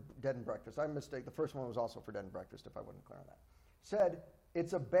review for Dead and Breakfast, I mistake, the first one was also for Dead and Breakfast, if I wasn't clear on that, said,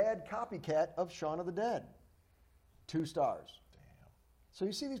 it's a bad copycat of Shaun of the Dead. 2 stars. Damn. So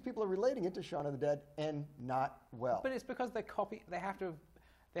you see these people are relating it to Shaun of the Dead, and not well. But it's because they have to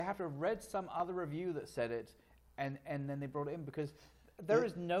have read some other review that said it, and then they brought it in, because there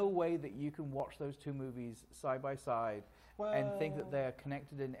is no way that you can watch those 2 movies side by side and think that they're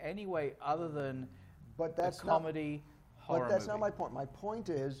connected in any way other than But that's a comedy horror But that's movie. not my point. My point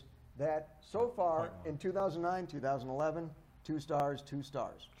is that so far in 2009, 2011, 2 stars, 2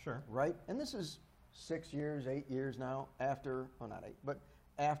 stars. Sure. Right? And this is 6 years, 8 years now after, well, not 8, but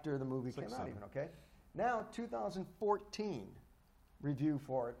after the movie 6, came out 7. even, okay? Now, 2014 review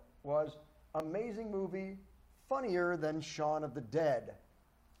for it was amazing movie, funnier than Shaun of the Dead.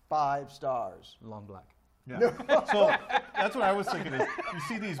 5 stars. Long Black. Yeah. So that's what I was thinking is you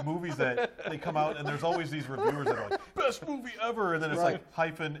see these movies that they come out and there's always these reviewers that are like, best movie ever, and then it's Right. like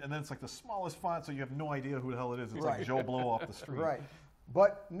hyphen, and then it's like the smallest font, so you have no idea who the hell it is. It's Right. like Joe Blow off the street. Right.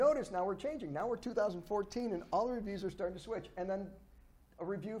 But notice now we're changing. Now we're 2014 and all the reviews are starting to switch. And then a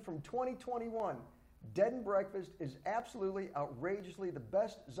review from 2021. Dead and Breakfast is absolutely outrageously the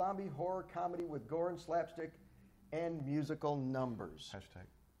best zombie horror comedy with gore and slapstick and musical numbers. Hashtag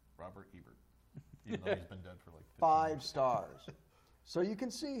Robert Ebert. Even though he's been dead for like 15 5 years. stars. So you can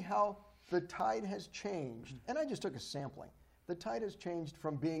see how the tide has changed. And I just took a sampling. The tide has changed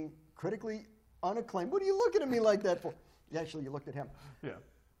from being critically unacclaimed. What are you looking at me like that for? Actually, you looked at him. Yeah.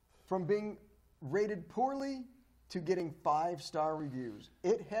 From being rated poorly to getting 5-star reviews.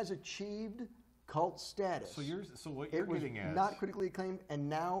 It has achieved cult status. So what you're It was getting at not critically acclaimed, and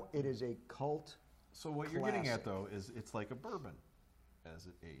now it is a cult. So what you're getting classic. at though is it's like a bourbon. As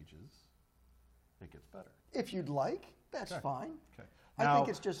it ages, it gets better. If you'd like, that's Okay. fine. Okay. I think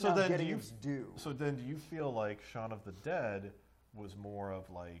it's just not then getting do you, its due. So then do you feel like Shaun of the Dead was more of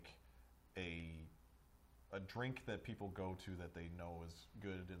like a drink that people go to that they know is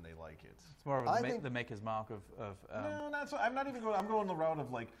good and they like it? It's more of I the, think- the maker's mark of No, not so. I'm not even going. I'm going the route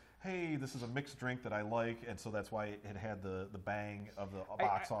of like, hey, this is a mixed drink that I like, and so that's why it had the bang of the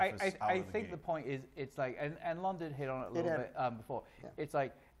box office. I out of the think gate. the point is, it's like, and Lon did hit on it a little had- bit before. Yeah. It's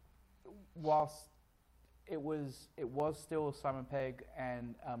like, whilst it was still Simon Pegg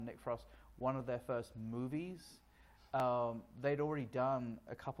and Nick Frost, one of their first movies. They'd already done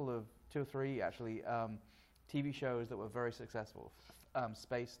a couple of 2 or 3 actually TV shows that were very successful.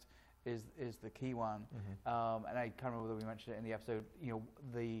 Spaced is the key one, and I can't remember whether we mentioned it in the episode. You know,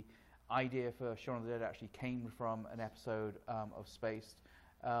 the idea for Shaun of the Dead actually came from an episode of Spaced.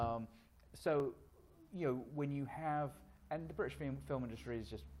 So, you know, when you have, and the British film industry is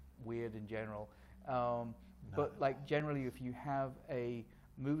just weird in general, but like generally if you have a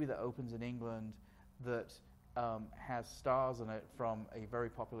movie that opens in England that has stars in it from a very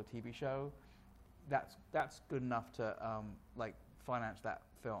popular TV show, that's good enough to like finance that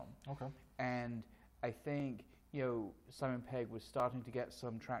film. Okay. And I think, you know, Simon Pegg was starting to get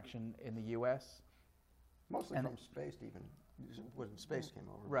some traction in the US. Mostly and- from Spaced even. When Space came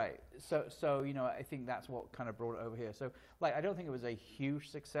over. Right. So you know, I think that's what kind of brought it over here. So like, I don't think it was a huge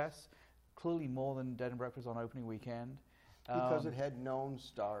success. Clearly more than Dead and Breakfast on opening weekend. Because it had known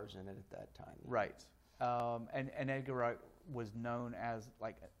stars in it at that time. Right. And Edgar Wright was known as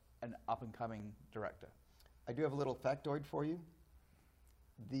like an up and coming director. I do have a little factoid for you.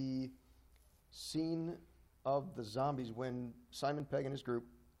 The scene of the zombies when Simon Pegg and his group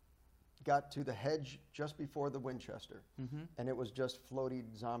got to the hedge just before the Winchester, and it was just floaty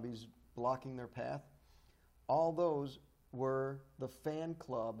zombies blocking their path. All those were the fan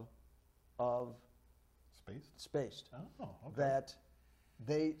club of Spaced. Oh, okay.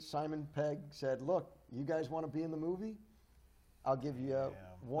 That Simon Pegg said, look, you guys want to be in the movie? I'll give you £1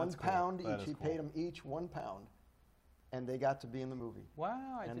 that's cool. pound That each. is He cool. paid them each £1, and they got to be in the movie.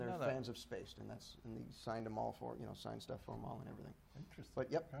 Wow, I And didn't they're know that. fans of Spaced, and he signed them all for, signed stuff for them all and everything. Interesting.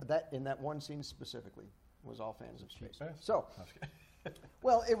 But yep, Okay. that in that one scene specifically was all fans of Cheap Spaced. bastard. So, No, I'm just kidding.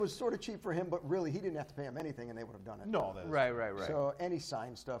 well, it was sort of cheap for him, but really he didn't have to pay them anything, and they would have done it. No, that is Right. So, and he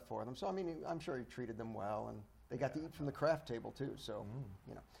signed stuff for them. So, I mean, I'm sure he treated them well, and they got to eat from the craft table too. So,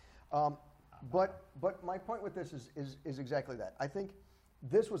 But my point with this is exactly that. I think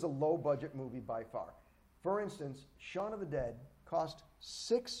this was a low budget movie by far. For instance, Shaun of the Dead cost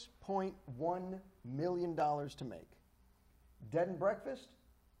 $6.1 million to make. Dead and Breakfast,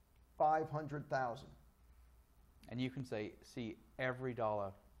 $500,000. And you can see every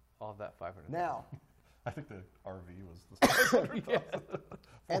dollar of that 500. Now, I think the RV was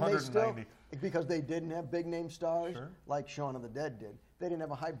the And they still, 490. because they didn't have big name stars Sure. like Shaun of the Dead did. They didn't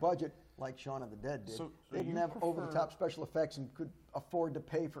have a high budget like Shaun of the Dead did. So they didn't you have prefer- over-the-top special effects and could afford to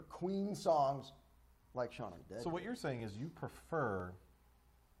pay for Queen songs like Shaun of the Dead. So what you're saying is you prefer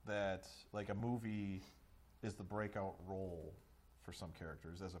that like a movie is the breakout role for some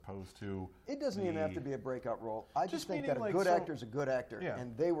characters as opposed to It doesn't even have to be a breakout role. I just think that a meaning, good like, actor is a good actor, Yeah.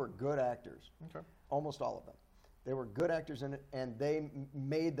 and they were good actors. Okay. Almost all of them. They were good actors in it, and they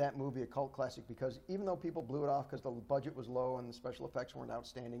made that movie a cult classic because even though people blew it off because the budget was low and the special effects weren't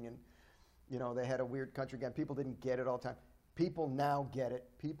outstanding, and you know they had a weird country again, people didn't get it all the time. People now get it.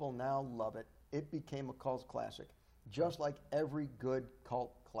 People now love it. It became a cult classic, just like every good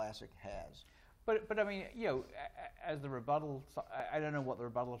cult classic has. But I mean, you know, as the rebuttal, I don't know what the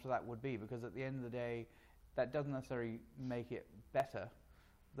rebuttal to that would be, because at the end of the day, that doesn't necessarily make it better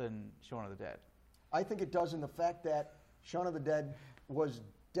than Shaun of the Dead. I think it does in the fact that Shaun of the Dead was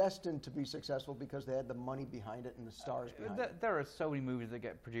destined to be successful because they had the money behind it and the stars behind it. There are so many movies that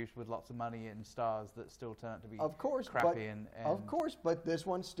get produced with lots of money and stars that still turn out to be Of course, crappy. of course, but this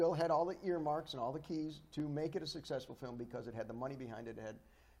one still had all the earmarks and all the keys to make it a successful film because it had the money behind it, it had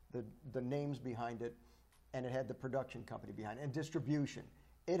the names behind it, and it had the production company behind it, and distribution.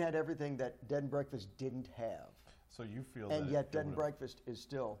 It had everything that Dead and Breakfast didn't have. So you feel And that yet it Dead and would've- Breakfast is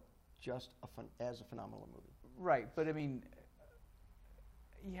still just as a phenomenal movie. Right, but I mean,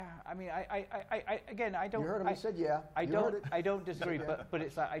 yeah, I mean, I again, I don't. You heard him, he said yeah. I You don't. heard it. I don't disagree, but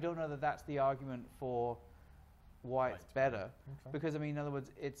it's like I don't know that that's the argument for why it's better, because I mean, in other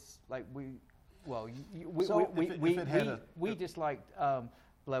words, it's like we So disliked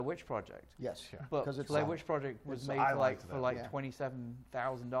Blair Witch Project. Yes, But because it's Blair Witch Project was made I for liked that, like yeah.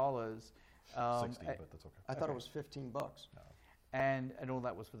 $27,000. 60, but that's okay. I thought it was $15. And all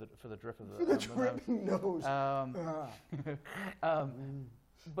that was for the drip of the For the dripping nose.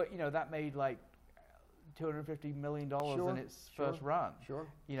 But you know that made like $250 million Sure, in its first sure, run. Sure.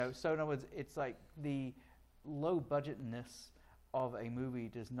 You know, so in other words, it's like the low budgetness of a movie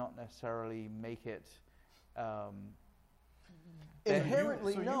does not necessarily make it.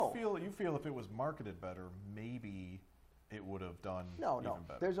 Inherently, so no. You feel if it was marketed better, maybe it would have done No. even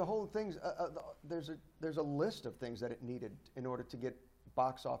better. There's a whole things. There's a list of things that it needed in order to get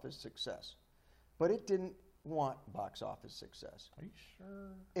box office success, but it didn't want box office success. Are you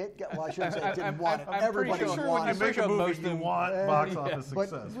sure? It got. Well, I shouldn't say it didn't want it. I'm Everybody pretty sure wanted When you it. make a movie, you want box office But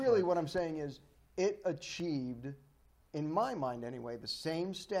success. really, what I'm saying is, it achieved, in my mind anyway, the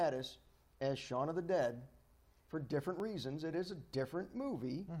same status as Shaun of the Dead, for different reasons. It is a different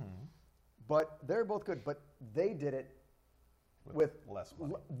movie, but they're both good. But they did it with less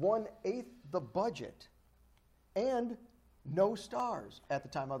money. 1/8 the budget, and no stars at the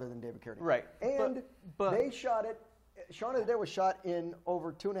time other than David Carradine. Right, And but- they shot it. Shaun of the Dead was shot in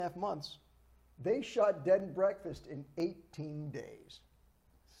over 2.5 months. They shot Dead and Breakfast in 18 days.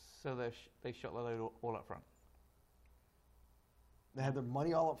 So they shot the load all up front. They had their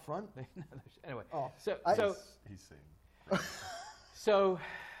money all up front. Anyway, Oh, so He's saying. so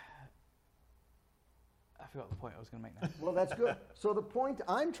I forgot the point I was going to make now. Well, that's good. So the point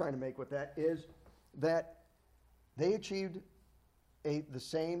I'm trying to make with that is that they achieved the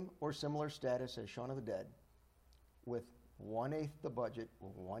same or similar status as Shaun of the Dead, with 1/8 the budget,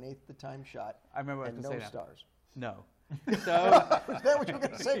 1/8 the time shot, I remember what I and was no going to say now. stars. No. So Is that what you were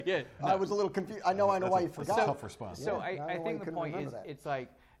going to say? Yeah, I was a little confused. I know why you That's a forgot. tough response. So Yeah, I don't know I why think you the couldn't point is, remember that. it's like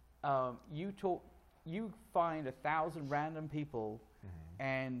you find 1,000 random people,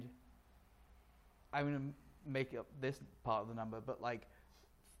 and I'm going to make up this part of the number, but like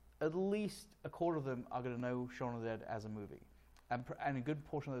at least a quarter of them are going to know Shaun of the Dead as a movie, and a good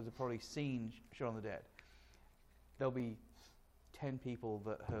portion of those have probably seen Shaun of the Dead. There'll be 10 people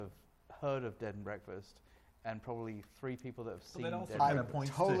that have heard of Dead and Breakfast, and probably 3 people that have seen That also Dead. kind I of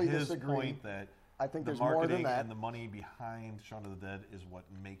points totally to his disagree. point that I think the there's more marketing than that. and the money behind Shaun of the Dead is what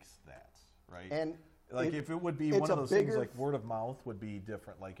makes that, right? And like if it would be it's one of a those things bigger like word of mouth would be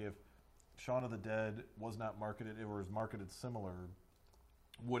different. Like if Shaun of the Dead was not marketed, it was marketed similar,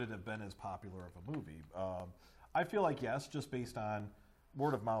 would it have been as popular of a movie? I feel like yes, just based on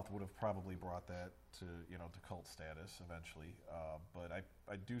word of mouth would have probably brought that to cult status eventually. But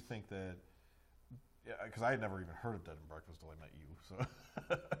I do think that. Yeah, because I had never even heard of Dead and Breakfast until I met you,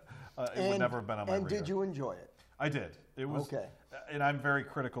 so it would never have been on my radar. And did you enjoy it? I did. It was Okay. And I'm very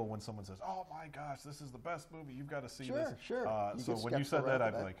critical when someone says, "Oh my gosh, this is the best movie. You've got to see this." Sure. You So get when you said skeptical right that, off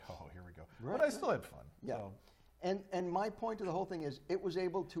I'm the like, "Oh, here we go." Right, But I still had fun. Yeah. So. And my point to the whole thing is it was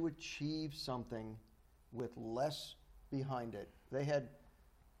able to achieve something with less behind it. They had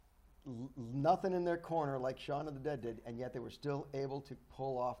nothing in their corner like Shaun of the Dead did, and yet they were still able to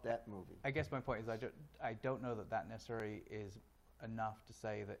pull off that movie. I guess my point is I don't know that necessarily is enough to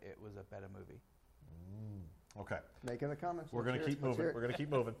say that it was a better movie. Okay. Make in the comments. We're Let's going to hear it. keep Let's moving. hear it. We're going to keep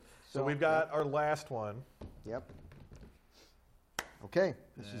moving. So So, we've got our last one. Yep. Okay.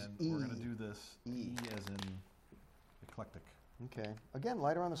 This is And E. we're going to do this E. as in eclectic. Okay. Again,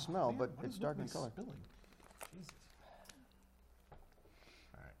 lighter on the smell, Man, but what it's is dark with in me color. Spilling? Jesus.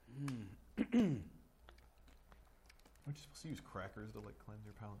 All right. Aren't you supposed to use crackers to like cleanse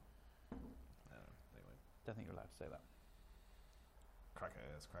your palate? I don't know. Anyway, Don't think you're allowed to say that. cracker.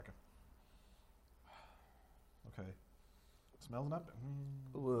 Yes, cracker. Okay. Smells not bad.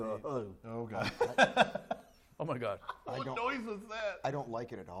 Oh god. Oh my God. What noise was that? I don't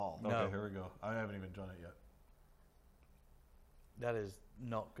like it at all. No. Okay, here we go. I haven't even done it yet. That is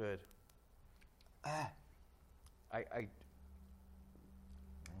not good. Ah. I I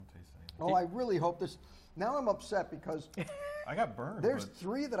don't taste anything. Oh, I really hope this. Now I'm upset because I got burned. there's but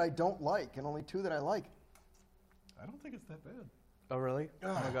 3 that I don't like and only 2 that I like. I don't think it's that bad. Oh really?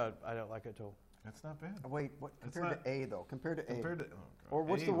 Oh my God, I don't like it at all. It's not bad. Wait, what? It's Compared to A though. Compared to Compared A. to, oh god. Or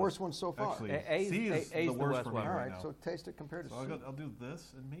what's A the was- worst one so far? Actually, A is- C is A is the the worst worst for me one. All right right, now. so taste it compared to So C. I'll do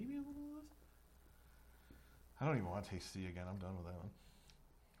this and maybe a little of this. I don't even want to taste C again. I'm done with that one.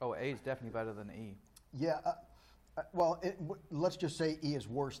 Oh, A is definitely better than E. Yeah. Well, let's just say E is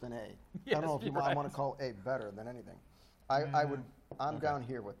worse than A. I don't know if Yes, I you're want to call A better than anything. I would. I'm Okay. down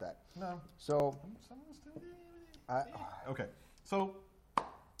here with that. No. So, I, Okay. So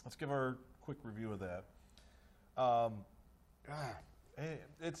let's give our quick review of that.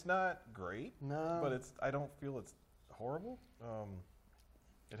 It's not great, no. but I don't feel it's horrible.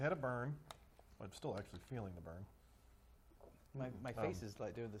 It had a burn. I'm still actually feeling the burn. My face is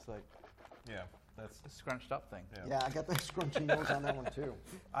like doing this like Yeah, that's. scrunched up thing. Yeah, I got the scrunchy nose on that one too.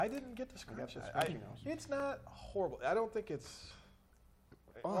 I didn't get the You got scrunch. the scrunchy nose. It's not horrible. I don't think it's.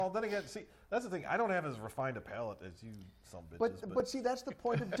 Oh. Well, then again, see, that's the thing. I don't have as refined a palate as you, some bitches. But see, that's the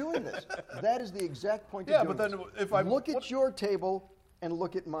point of doing this. That is the exact point Yeah, of doing but then this. if I look what- at your table and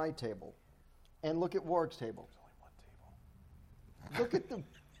look at my table, and look at Warwick's table. There's only one table. Look at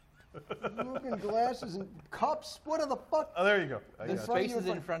the looking glasses and cups. What the fuck? Oh, there you go. I The got it. front of Space you is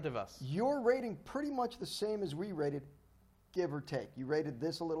in front of us. You're rating pretty much the same as we rated, give or take. You rated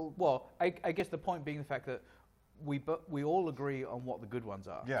this a little. Well, I guess the point being the fact that we all agree on what the good ones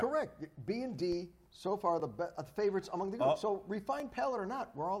are. Yeah. Correct. B and D so far the favorites among the group. So refined palate or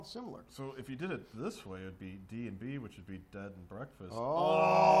not, we're all similar. So if you did it this way, it'd be D and B, which would be dead and breakfast.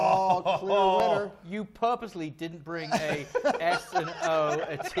 Oh, clear winner. You purposely didn't bring a S and O,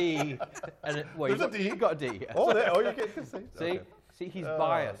 a T, and a, well, There's a D. You got a D. Yes. Oh, you can't say. See, Okay. see, he's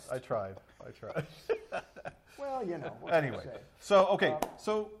biased. I tried. Well, you know. What can I Anyway, say? so okay,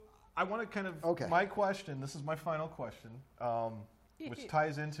 so I want to kind of Okay. my question. This is my final question, which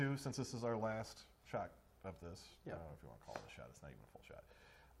ties into since this is our last shot of this. Yeah. I don't know if you want to call it a shot. It's not even a full shot,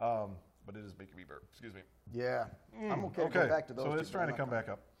 but it is making me burp. Excuse me. Yeah, I'm okay to go back to those. So two, it's but trying to I'm come not back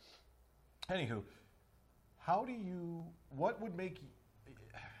up. Anywho, what would make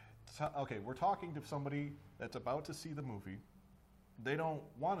okay, we're talking to somebody that's about to see the movie. They don't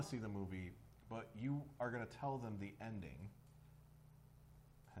want to see the movie, but you are going to tell them the ending.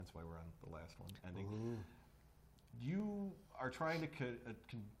 Hence why we're on the last one, ending. Ooh. You are trying to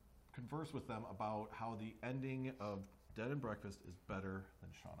converse with them about how the ending of Dead and Breakfast is better than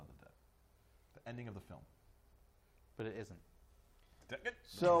Shaun of the Dead. The ending of the film. But it isn't. Dang it.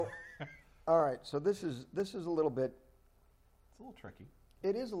 So, all right. So this is a little bit. It's a little tricky.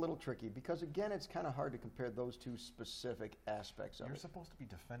 It is a little tricky because again, it's kind of hard to compare those two specific aspects of You're it. supposed to be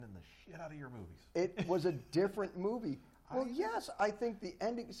defending the shit out of your movies. It was a different movie. Well, yes, I think the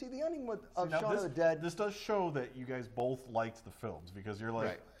ending. See, the ending of Now Shaun of the Dead. This does show that you guys both liked the films because you're like,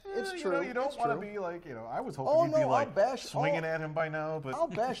 Right. It's you true, know, you don't it's want to true. be like, I was hoping Oh, you'd be no, I'll like bash- swinging oh, at him by now, but I'll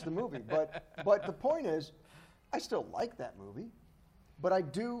bash the movie, but the point is, I still like that movie. But I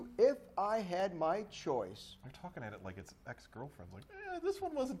do, if I had my choice, they're talking at it like it's ex-girlfriends. Like, this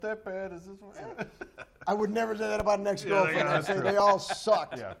one wasn't that bad. Is this one? I would never say that about an ex-girlfriend. yeah, I'd that's say true. they all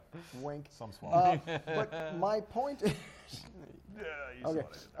sucked. Yeah, Wink. some swallow. But my point is, Yeah, you okay.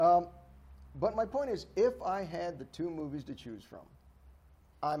 saw it. But my point is, if I had the two movies to choose from,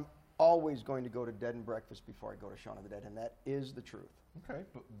 I'm always going to go to Dead and Breakfast before I go to Shaun of the Dead, and that is the truth. Okay,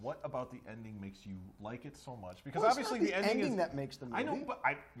 but what about the ending makes you like it so much? Because Well, it's obviously not the ending is that makes the movie. I know, but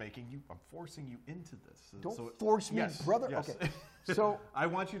I'm forcing you into this. Don't force me, yes, brother. yes. Okay, so I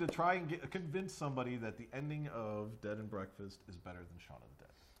want you to try and convince somebody that the ending of Dead and Breakfast is better than Shaun of the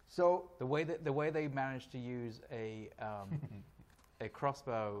Dead. so The way they managed to use a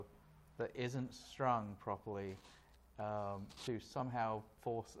crossbow that isn't strung properly to somehow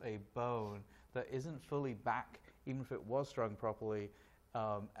force a bone that isn't fully back, even if it was strung properly,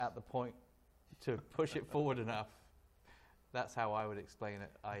 at the point to push it forward enough. That's how I would explain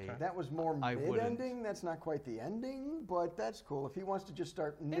it. That was more I mid-ending. That's not quite the ending, but that's cool. If he wants to just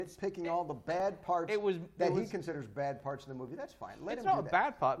start nitpicking all the bad parts that he considers bad parts of the movie, that's fine. Let it's him not do a that.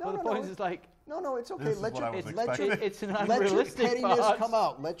 bad part, but the point is like... No, it's okay. This is what I was expecting. It's an let your unrealistic pettiness part. come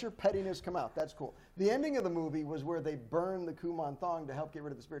out. Let your pettiness come out. That's cool. The ending of the movie was where they burned the Kuman Thong to help get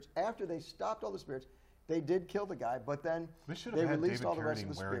rid of the spirits. After they stopped all the spirits, they did kill the guy, but then they released all the rest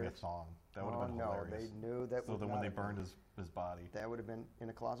of the wearing spirits. a thong. That would have been hilarious. They knew that. So then when they burned his body, that would have been in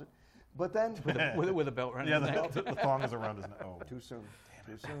a closet. But then with a belt around his neck. the thong is around his neck. Oh, too soon.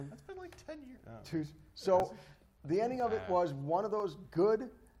 Too soon. That's been like 10 years. So the ending of it was one of those good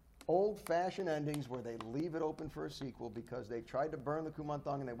old-fashioned endings where they leave it open for a sequel because they tried to burn the Kuman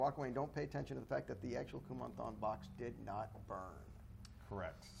Thong and they walk away and don't pay attention to the fact that the actual Kuman Thong box did not burn.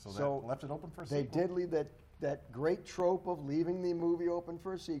 Correct. So that left it open for a sequel. They did leave that great trope of leaving the movie open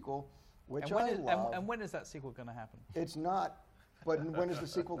for a sequel, which I love. And when is that sequel going to happen? It's not. But when is the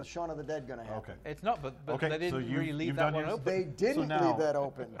sequel to Shaun of the Dead going to happen? Okay. It's not, but okay, they didn't so really leave that one open. They didn't leave that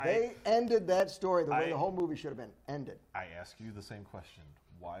open. They ended that story the way the whole movie should have been ended. I ask you the same question.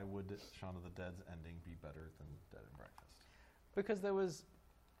 Why would Shaun of the Dead's ending be better than Dead and Breakfast? Because there was...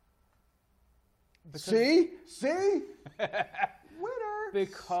 See? Winner!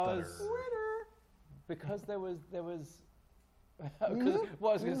 Because there was what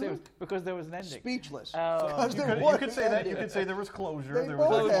I was going to say was because there was an ending. Speechless. You could say that. You could say there was closure. They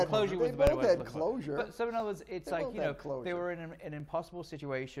Closure was the better way to look at it. closure. But so in other words, it's like, you know, closure. they were in an impossible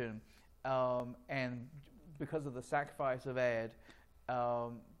situation, and because of the sacrifice of Ed,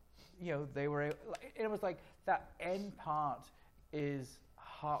 you know, they were. It was like that end part is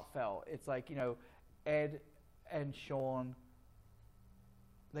heartfelt. It's like, you know, Ed and Shaun.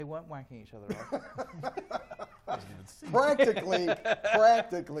 They weren't whacking each other off. Practically.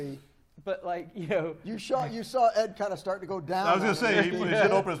 But like, you know, you saw Ed kind of start to go down. I was going to say he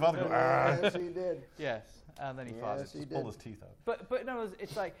did open his mouth and go. Yes, he did. Yes, and then he farted. He pulled his teeth out. But no,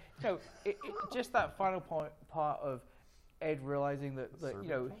 it's like, you know, just that final part of Ed realizing that you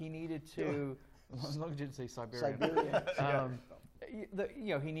know, he needed to. As long as you didn't say Siberian. That,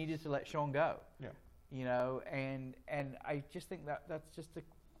 you know, he needed to let Shaun go. Yeah. You know, and I just think that's just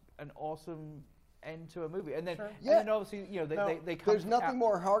an awesome end to a movie. And then, and then obviously, you know, they come there's nothing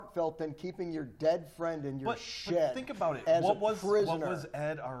more heartfelt than keeping your dead friend in your shed. But think about it. As what prisoner. was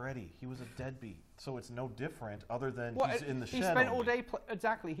Ed already? He was a deadbeat. So it's no different other than he's in the shed. He spent all day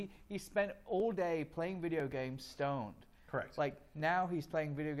exactly. He spent all day playing video games stoned. Correct. Like now he's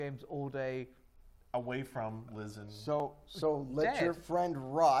playing video games all day away from Liz and so let your friend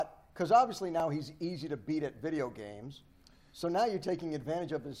rot, because obviously now he's easy to beat at video games. So now you're taking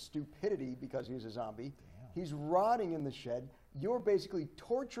advantage of his stupidity because he's a zombie. Damn. He's rotting in the shed. You're basically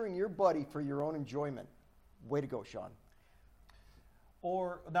torturing your buddy for your own enjoyment. Way to go, Shaun.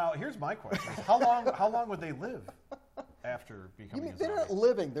 Or now here's my question: How long would they live after becoming? A zombie? They're not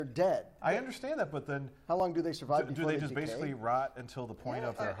living; they're dead. I understand that, but then how long do they survive? Do they just basically rot until the point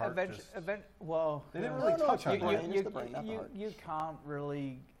of their heart? Well, they didn't really touch on it. You can't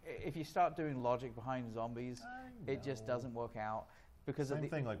really. If you start doing logic behind zombies, it just doesn't work out. Because same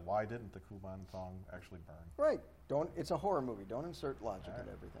thing. Like, why didn't the Kuman Thong actually burn? Right. It's a horror movie. Don't insert logic in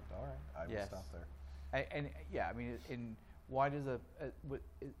everything. All right. I will stop there. And yeah, I mean, why does oh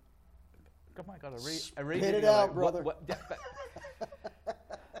my God, Spit it out, brother.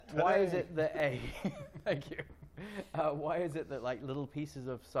 Why is it that thank you. Why is it that like little pieces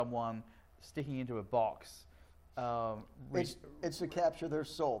of someone sticking into a box? It's to capture their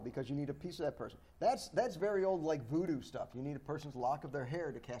soul, because you need a piece of that person. That's very old, like voodoo stuff. You need a person's lock of their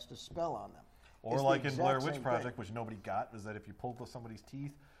hair to cast a spell on them. Or it's like in Blair Witch Project, which nobody got, is that if you pulled somebody's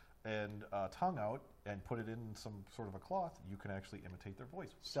teeth and tongue out and put it in some sort of a cloth, you can actually imitate their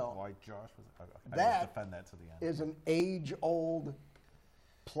voice. So why Josh was that defend that to the end. Is an age-old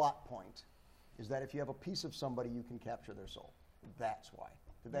plot point. Is that if you have a piece of somebody, you can capture their soul. That's why.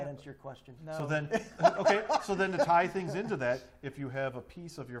 Did that answer your question? No. So then, so then to tie things into that, if you have a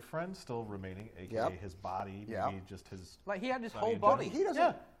piece of your friend still remaining, aka his body, maybe just his like he had his whole body. He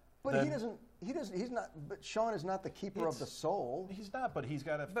doesn't. But he doesn't. He's not. But Shaun is not the keeper of the soul. He's not. But he's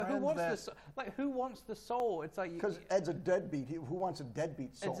got a friend. But who wants the soul? It's like because Ed's a deadbeat. Who wants a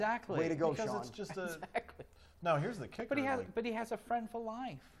deadbeat soul? Exactly. Way to go, because Shaun. It's just exactly. No, here's the kicker. But he has a friend for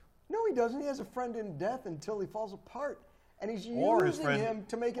life. No, he doesn't. He has a friend in death until he falls apart. And he's using him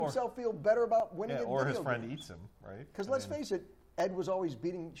to make himself feel better about winning at video or his friend games. eats him, right? Because let's face it, Ed was always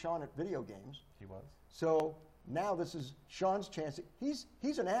beating Shaun at video games. He was. So now this is Shaun's chance. He's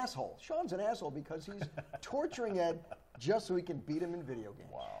an asshole. Shaun's an asshole because he's torturing Ed just so he can beat him in video games.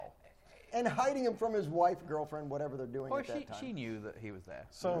 Wow. And hiding him from his wife, girlfriend, whatever they're doing Or at that time. she knew that he was there.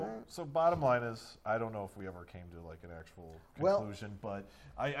 So bottom line is, I don't know if we ever came to like an actual conclusion, but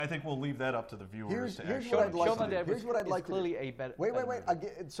I think we'll leave that up to the viewers. Here's what I'd like to do. Here's what I'd like to do. Clearly a better. Wait.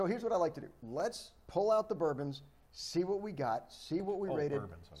 So here's what I like to do. Let's pull out the bourbons, see what we got, see what we rated,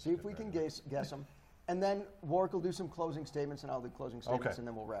 bourbons. see if we can guess them, and then Warwick will do some closing statements, and I'll do closing statements, and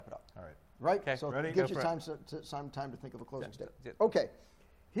then we'll wrap it up. All right. Right? Okay. So Ready? it gives Go you for some time to think of a closing statement. yeah. Okay.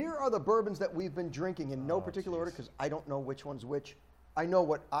 Here are the bourbons that we've been drinking in no particular order because I don't know which one's which. I know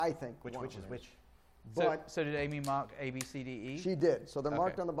what I think. Which is which? But So did Amy mark A, B, C, D, E? she did. So they're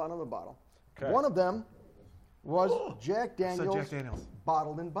marked Okay. on the bottom of the bottle. Okay. One of them was Jack Daniels, Jack Daniels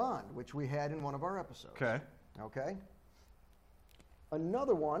Bottled in Bond, which we had in one of our episodes. Okay. Okay.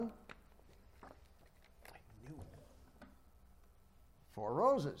 Another one, Four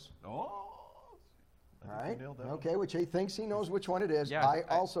Roses. Oh. All right. Nailed that one. Okay, which he thinks he knows which one it is. Yeah, I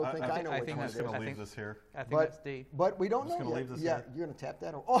also think I know I which think one that's it is. I'm I gonna leave think- this here. I think that's D. But we don't I'm just know gonna yet. leave this Yeah, here. you're going to tap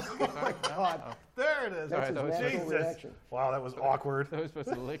that? Oh my God. There it is. That's his that was natural Jesus. reaction. Wow, that was awkward. I was supposed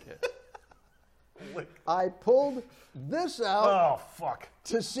to lick it. I pulled this out Oh fuck.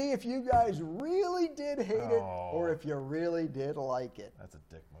 to see if you guys really did hate it Oh. or if you really did like it. That's a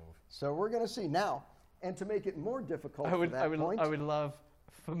dick move. So we're going to see. Now, and to make it more difficult I would point, I would love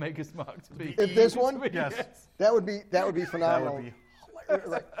for Maker's Mark to be. if this one, Yes. that would be phenomenal. That would be.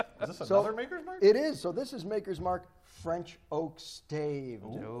 Right. Is this So, another Maker's Mark? It is. So this is Maker's Mark French Oak Staved.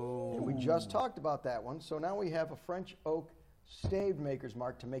 Oh. And we just talked about that one. So now we have a French Oak Staved Maker's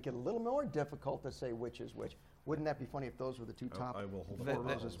Mark to make it a little more difficult to say which is which. Wouldn't that be funny if those were the two top? I will hold They, Four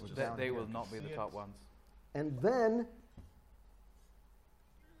they- Roses was they- down they here. will not be the See top it? ones. And then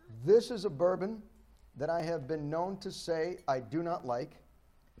this is a bourbon that I have been known to say I do not like.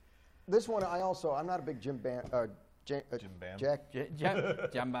 This one I'm not a big Jim Bam? Jack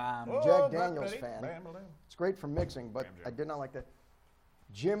Jambam. Oh, Jack Black Daniels Betty. fan. Bam, bam. It's great for mixing, but Jam. I did not like that.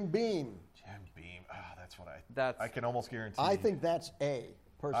 Jim Beam. Jim Beam. Ah, that's what That's- I can almost guarantee. I think that's A,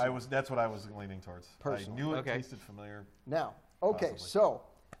 personally. That's what I was leaning towards. Personally. I knew it Okay. tasted familiar. Now, okay, Possibly. so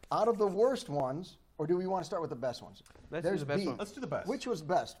out of the worst ones, or do we want to start with the best ones? Let's do There's the best B. one. Let's do the best. Which was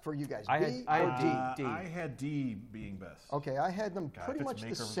best for you guys, I B had or D? D. I had D being best. Okay, I had them God, pretty if much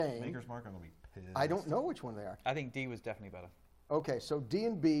it's the same. Maker's Mark, I'm gonna be pissed. I don't know which one they are. I think D was definitely better. Okay, so D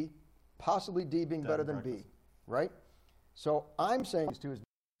and B, possibly D being better than B, breakfast. right? So I'm saying these two is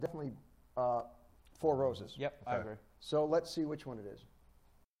definitely Four Roses. Yep, I Okay. agree. So let's see which one it is.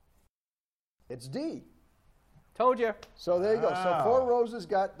 It's D. Told you. So there you go. So Wow. Four Roses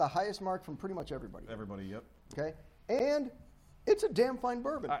got the highest mark from pretty much everybody. Everybody, yep. Okay, and it's a damn fine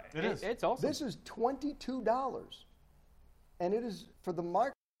bourbon. It is. It's awesome. This is $22, and it is for the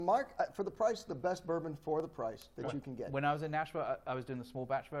for the price, the best bourbon for the price that you can get. When I was in Nashville, I was doing the small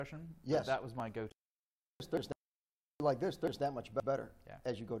batch version. but Yes. That was my go-to. There's like this. There's that much better Yeah.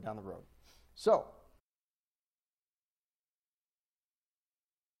 as you go down the road. So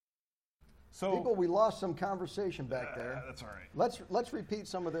people, we lost some conversation back there. That's all right. Let's repeat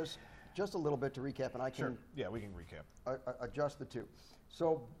some of this just a little bit to recap, and I Sure. can Yeah, we can recap. adjust the two.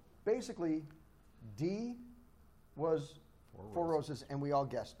 So basically, D was Four Roses, and we all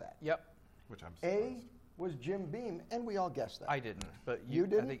guessed that. Yep. Which I'm A surprised. was Jim Beam, and we all guessed that. I didn't, but You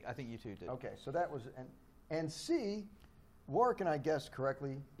didn't? I think you two did. Okay, so that was and C, Warwick and I guessed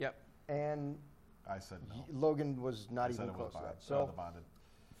correctly, Yep. and I said no. Logan was not I said even it close was to bond, that. So, the bonded.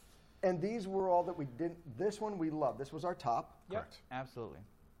 and these were all that we didn't. This one we loved. This was our top, Yep. Correct. Absolutely.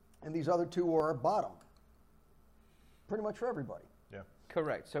 and these other two were our bottom. Pretty much for everybody. Yeah.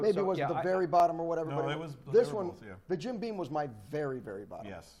 Correct. So Maybe so, it wasn't yeah, the I- very bottom or whatever. No, but it was- they this were one. both, yeah. The Jim Beam was my very, very bottom.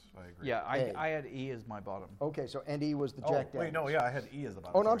 Yes, I agree. Yeah, A. I had E as my bottom. Okay, so and E was the Oh, Jack wait, no, Daniels. yeah, I had E as the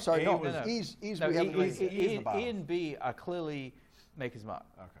bottom. Oh no, I'm sorry. A No, was, no. E's No, we haven't raised yet. E is the bottom. E and B are clearly Maker's Mark.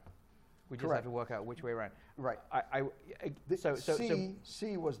 Okay. We just Correct. have to work out which way around. Right. So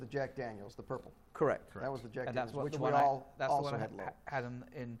C was the Jack Daniels, the purple. correct. That was the Jack And Daniels, that's what which the we one all that's the also one I had low. had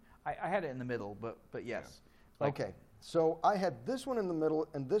in I had it in the middle, but yes. Like, Okay, so I had this one in the middle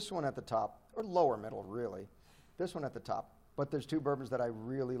and this one at the top, or lower middle, really. This one at the top. But there's two bourbons that I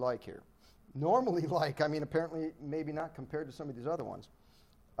really like here. Normally like, I mean, apparently maybe not compared to some of these other ones.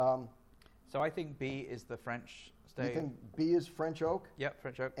 So I think B is the French You stay. think B is French oak, Yep,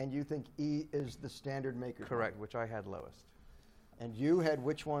 French oak. and you think E is the standard maker. Correct, which I had lowest. And you had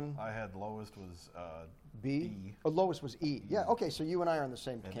which one? I had lowest was B? B. Oh, lowest was E. Yeah, okay, so you and I are on the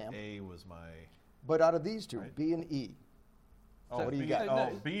same And camp. A was my. But out of these two, Right. B and E, Oh, what do you B, got?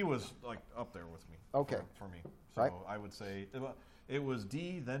 Oh, B was like up there with me. Okay. For me. So Right. I would say it was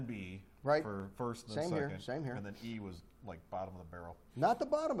D, then B. Right. For first, then Same second. here, same here. And then E was like bottom of the barrel. Not the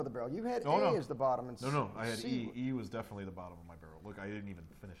bottom of the barrel. You had Oh, A no. as the bottom. And No, I had C. E. E was definitely the bottom of my barrel. Look, I didn't even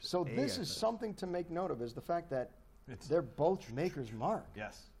finish it. So A, this I is finished. something to make note of, is the fact that It's- they're both Maker's Mark.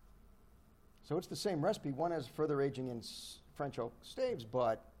 Yes. So it's the same recipe. One has further aging in French oak staves,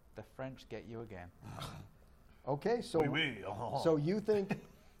 but The French get you again. okay. So Oh. so you think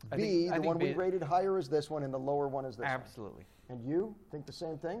I B, think the one we B- rated higher, is this one, and the lower one is this one. Absolutely. And you think the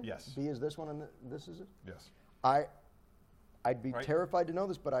same thing? Yes. B is this one, and this is it. Yes. I'd be Right. terrified to know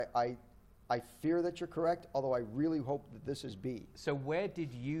this, but I fear that you're correct. Although I really hope that this is B. So where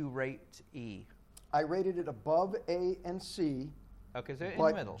did you rate E? I rated it above A and C. Okay, so in but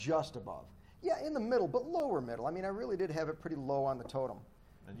the middle. just above. Yeah, in the middle, but lower middle. I mean, I really did have it pretty low on the totem.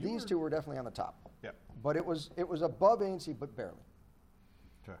 And you These were- two were definitely on the top. Yep. But it was above A and C, but barely.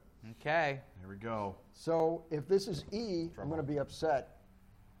 Okay. Okay. Here we go. So if this is E, I'm Drum going to roll. be upset.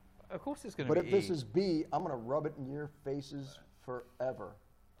 Of course it's going to But be if this E. is B, I'm going to rub it in your faces forever.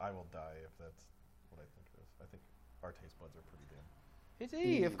 I will die if that's what I think it is. I think our taste buds are pretty damn. It's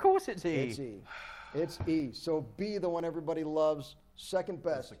E. E. Of course it's E. It's E. It's E. So B, the one everybody loves, second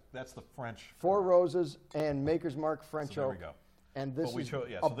best. That's the French. Four Roses and Maker's Mark French So there we Oak. go. And this But we is chose,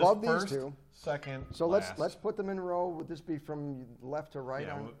 yeah, so above this these first, two. second, So last. let's put them in a row. Would this be from left to right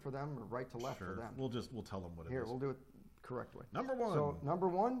Yeah, on, we'll- for them, or right to left sure. for them? We'll tell them what it Here, is. we'll do it correct way. Number one. So number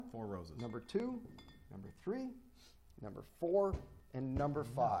one, Four Roses. number two, number three, number four, and number No,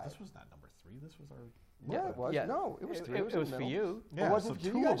 five. this was not number three. This was our. Yeah, it was. Yeah. No, it was three. It was in the for middle. you. Yeah, It wasn't so for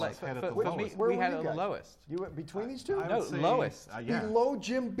you two guys. of us had it the For me, lowest. Where we were had you it the guys? lowest. You went between these two? I No, would say, lowest. Yeah. Below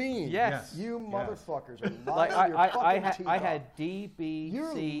Jim Beam. Yes. You Yes. motherfuckers are Like lying your I fucking had teeth I off. had D, B,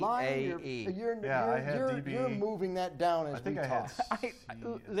 You're C, lying. A, You're, E. you're, Yeah, you're, I had you're, DB. you're moving that down as I think we I had. talk. I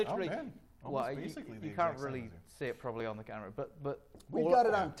literally. Oh, man. Well, Almost you, basically the you can't exact same really as you. see it probably on the camera, but We all- got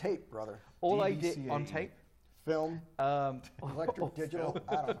it on tape, brother. All I did on DBCAE. tape. Film, Um, electric, digital.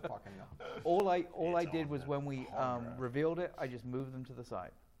 I don't fucking know. all I It's did on was that when we hard drive. revealed it, I just moved them to the side.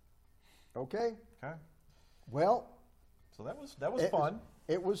 Okay. Okay. Well, So that was it fun.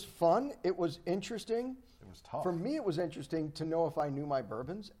 It was fun. It was interesting. It was tough. For me, it was interesting to know if I knew my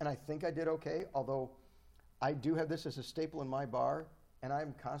bourbons, and I think I did okay. Although, I do have this as a staple in my bar, and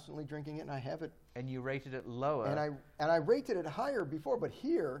I'm constantly drinking it, and I have it. And you rated it lower. And I rated it higher before, but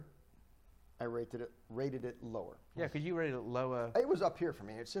here, I rated it lower. Yeah, because you rated it lower. It was up here for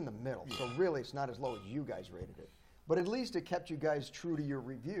me. It's in the middle, so really, it's not as low as you guys rated it. But at least it kept you guys true to your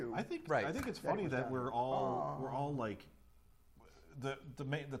review. I think Right. I think it's That funny was that done. we're all like the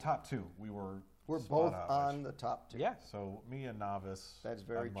top two. We're spot both on. on the top two. Yeah. So me and novice. That's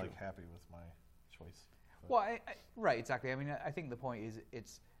very I'm like true. happy with my choice. But, Well, right, exactly. I mean, I think the point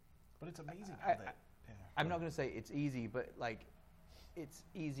is but it's amazing I- how that. Yeah, I'm go not ahead. going to say it's easy, but like, it's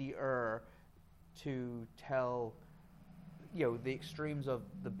easier to tell, the extremes of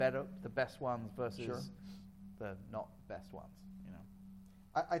the best ones versus Sure. the not best ones. You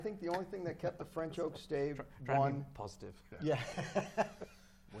know, I think the only thing that kept the French oak stave Trying to be one, positive. yeah,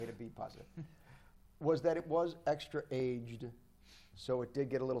 way to be positive, was that it was extra aged, so it did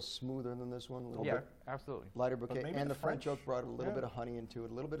get a little smoother than this one, a little Yeah, bit absolutely. lighter But bouquet, maybe and the the French French- oak brought a little yeah. bit of honey into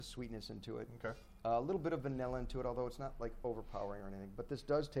it, a little bit of sweetness into it, Okay. a little bit of vanilla into it, although it's not like overpowering or anything. But this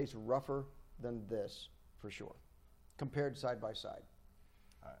does taste rougher than this for sure, compared side by side.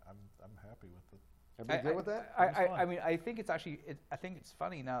 I'm happy with it. Everybody good with that? I That's fine. mean, I think it's actually. I think it's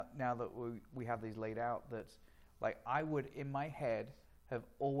funny now that we have these laid out. That like I would in my head have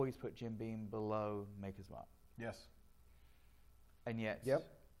always put Jim Beam below Maker's Mark, Yes. and yet, Yep.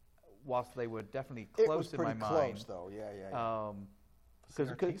 whilst they were definitely It close was in my pretty close, mind, though. Yeah. See,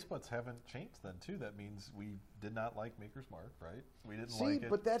 our 'cause- taste buds haven't changed then too. That means we did not like Maker's Mark, right? We didn't See, like it.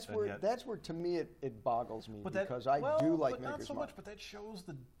 but that's and where yet- to me it boggles me But that- because I well, do like but not Maker's so Mark. much. But that shows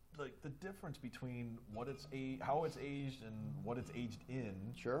the difference between how it's aged and what it's aged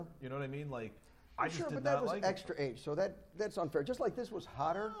in. Sure. You know what I mean? Like I just Sure, did but not that was like extra age, so that's unfair. Just like this was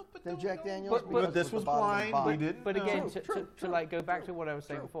hotter No, but than no, Jack no. Daniels. But because it this the was bottom and blind. bottom. We didn't But know. again, True, to like go back true, to what I was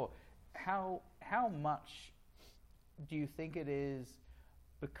saying true. before, how much do you think it is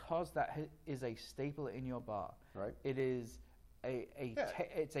because that is a staple in your bar? Right. It is Yeah.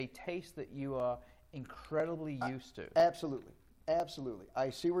 it's a taste that you are incredibly used to. Absolutely, absolutely. I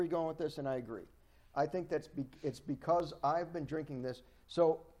see where you're going with this, and I agree. I think it's because I've been drinking this.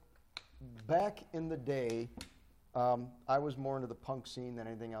 So back in the day, I was more into the punk scene than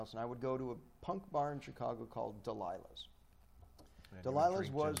anything else, and I would go to a punk bar in Chicago called Delilah's. Man, you would Delilah's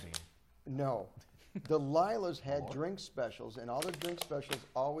drink was Jim Beam. no, Delilah's had Lord. drink specials, and all the drink specials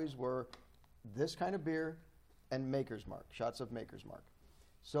always were this kind of beer and Maker's Mark, shots of Maker's Mark.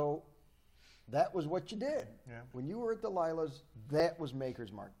 So that was what you did. Yeah. When you were at Delilah's, that was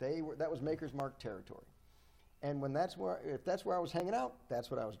Maker's Mark. That was Maker's Mark territory. And if that's where I was hanging out, that's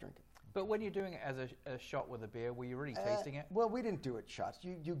what I was drinking. But when you're doing it as a shot with a beer, were you really tasting it? Well, we didn't do it shots.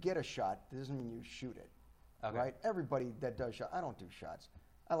 You get a shot. It doesn't mean you shoot it. Okay. Right? Everybody that does shots. I don't do shots.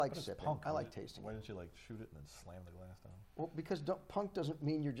 I like But it's sipping. punk. I like tasting. Why didn't you like shoot it and then slam the glass down? Well, because punk doesn't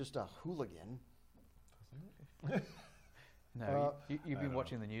mean you're just a hooligan. No, you've I been don't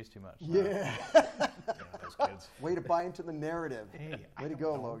watching the news too much. Yeah. Yeah, those kids. Way to buy into the narrative. Hey, I Way to don't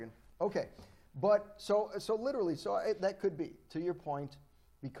go, know. Logan. Okay, but so literally, that could be, to your point,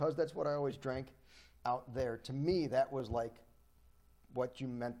 because that's what I always drank out there. To me, that was like what you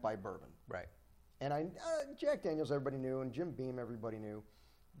meant by bourbon. Right. And Jack Daniels, everybody knew, and Jim Beam, everybody knew,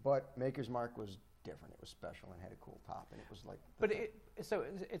 but Maker's Mark was different. It was special and had a cool top, and it was like. But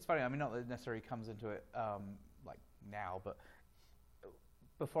it's funny. I mean, not that it necessarily comes into it like now, but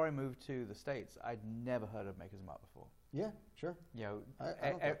before I moved to the States, I'd never heard of Maker's Mark before. Yeah, sure. You know, I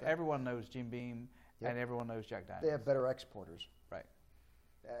don't doubt that. everyone knows Jim Beam, Yep. and everyone knows Jack Daniels. They have better exporters. Right.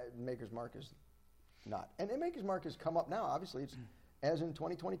 Maker's Mark is not. And Maker's Mark has come up now. Obviously, it's as in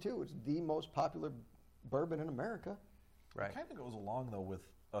 2022, it's the most popular bourbon in America. Right. It kind of goes along though with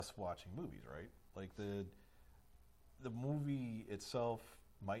us watching movies, right? Like the movie itself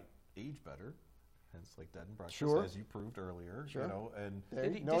might age better, hence like Dead and Breakfast, Sure. as you proved earlier. Sure. You know, and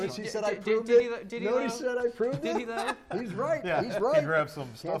Notice he said I did- proved did it. he Notice though? he said I proved Did he it. though? He's right. yeah, He's right. he grabbed some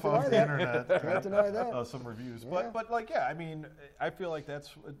stuff deny off the that. internet. Can't deny that. Some reviews, Yeah. but like yeah, I mean, I feel like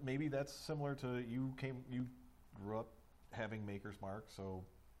maybe that's similar to you grew up having Maker's Mark, so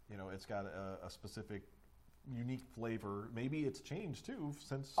you know it's got a specific unique flavor. Maybe it's changed too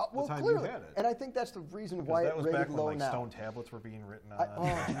since Well, the time clearly. you had it. And I think that's the reason 'Cause why that it was rated back when low like now. stone tablets were being written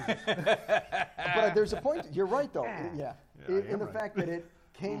on. But there's a point. You're right, though. Yeah. Yeah, I in am the right. fact that it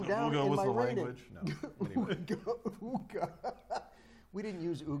came Ooga down booga in was my the rating. language. No. Anyway. Ooga. We didn't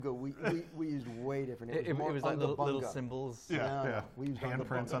use Ooga. We used way different. It was like Unga little Bunga. symbols. Yeah, No, yeah. we used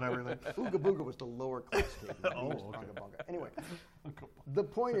Handprints Unga on Bunga. everything. Ooga Booga was the lower class cake. We Oh, used okay. Unga Bunga. Anyway, the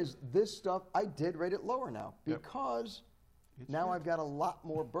point is, this stuff, I did rate it lower now Yep. because It's now good. I've got a lot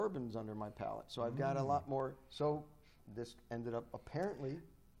more bourbons under my palate. So I've got a lot more. So this ended up apparently.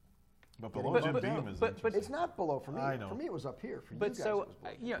 But Getting below Jim bumped Beam down. is But interesting. It's not below for me. I know. For me, it was up here. For But you guys, so it was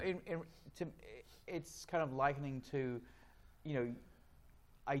below. you know, it's kind of likening to, you know,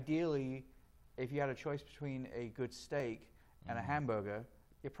 ideally, if you had a choice between a good steak and a hamburger,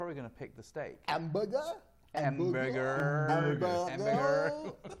 you're probably going to pick the steak. Hamburger? Hamburger. Hamburger.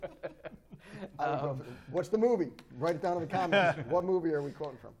 Hamburger. I don't know what's the movie? Write it down in the comments. What movie are we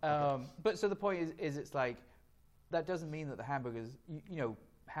quoting from? But so the point is it's like that doesn't mean that the hamburgers, you know,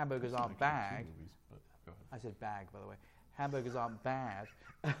 hamburgers aren't bad. Movies, but go ahead. I said bag, by the way. Hamburgers aren't bad.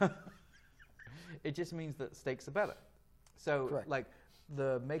 It just means that steaks are better. So, Correct. like,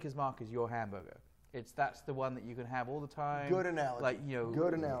 the Maker's Mark is your hamburger. That's the one that you can have all the time. Good analogy. Like, you know,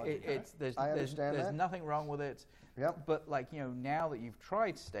 Good analogy. There's I understand there's that. nothing wrong with it. Yep. But like, you know, now that you've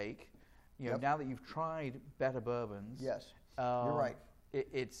tried steak, you know, Yep. now that you've tried better bourbons. Yes. You're right.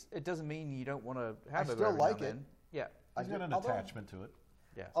 It doesn't mean you don't want to have I it. still every now like and it. then. Yeah. I He's got did- an although- attachment to it.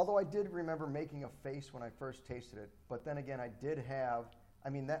 Yes. Although I did remember making a face when I first tasted it, but then again, I did have. I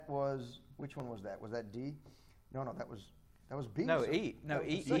mean, that was which one was that? Was that D? No, that was B. No, so E. No, that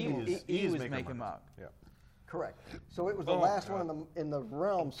was the E. second one. E is was Maker Maker Mark. Mark. Yeah. Correct. So it was the Oh, last God. one in the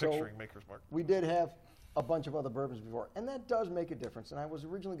realm. So Picturing Maker's Mark. we did have a bunch of other bourbons before, and that does make a difference. And I was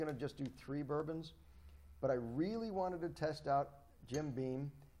originally going to just do 3 bourbons, but I really wanted to test out Jim Beam,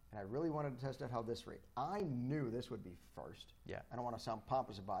 and I really wanted to test out how this rate. I knew this would be first. Yeah. I don't want to sound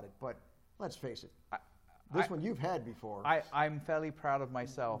pompous about it, but let's face it. I- This one you've had before. I'm fairly proud of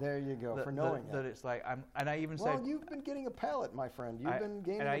myself. There you go, that, for knowing that it's like and I even Well, said you've been getting a palate, my friend. You've been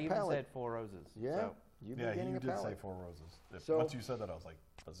gaining and I a even palate. said 4 roses. Yeah, So. you've been Yeah, gaining you a did say palate. 4 roses. So- Once you said that, I was like,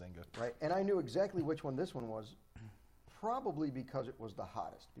 bazinga. Right, and I knew exactly which one this one was, probably because it was the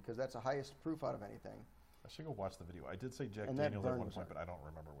hottest, because that's the highest proof out of anything. I should go watch the video. I did say Jack And that Daniels at one burns point, her. but I don't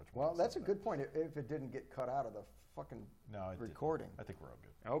remember which one. Well, I that's a said good point, if it didn't get cut out of the fucking that. No, it didn't. recording. I think we're all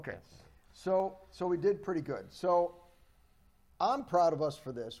good. Okay. So we did pretty good. So I'm proud of us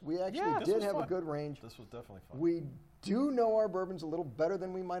for this. We actually Yeah, this did was have a fun. good range. This was definitely fun. We do know our bourbons a little better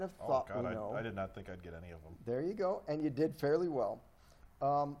than we might have Oh, thought God, we know. I did not think I'd get any of them. There you go, and you did fairly well.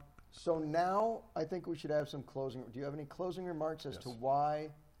 So now I think we should have some closing. Do you have any closing remarks as to Yes.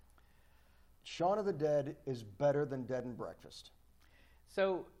 why Shaun of the Dead is better than Dead and Breakfast?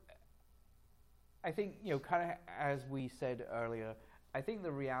 So I think, kind of as we said earlier, I think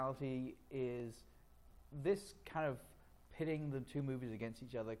the reality is this kind of pitting the two movies against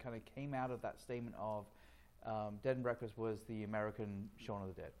each other kind of came out of that statement of Dead and Breakfast was the American Shaun of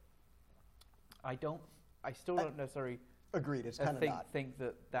the Dead. I still don't necessarily Agreed, it's kind of not. think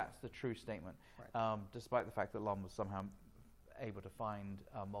that that's the true statement, Right. Despite the fact that Lon was somehow able to find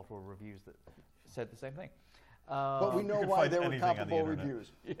multiple reviews that said the same thing. But we know could why find there were anything on the comparable internet.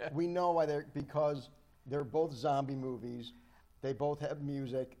 reviews. Yeah. We know because they're both zombie movies. They both have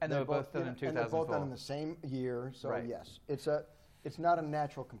music. And they were both done in And they're both done 2004. in the same year. So Right. yes, it's not a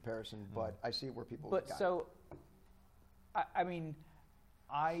natural comparison, but I see where people. But got so, I mean,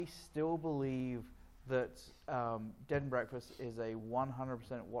 I still believe that Dead and Breakfast is a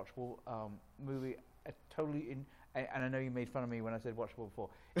 100% watchable movie. And I know you made fun of me when I said watchable before.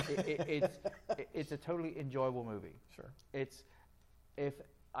 It's a totally enjoyable movie. Sure. If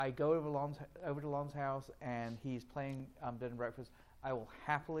I go over to Lon's house and he's playing Dead and Breakfast, I will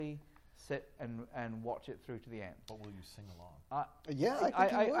happily sit and watch it through to the end. But will you sing along? Yeah, I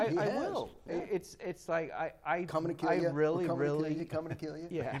think he would. He I has. will. Yeah. It's like I Coming to kill I you. really Coming to kill you.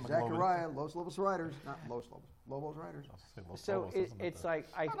 Yeah. Zachariah, Los Lobos Riders, not Los Lobos, Lobos Riders. I'll say Los So Lobos, isn't it, it's the- like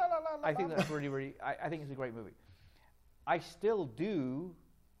I think that's really I think it's a great movie. I still do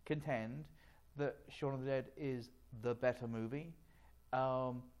contend that Shaun of the Dead is the better movie,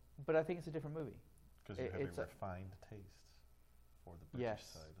 but I think it's a different movie. Because you have it's a a- refined taste for the British Yes.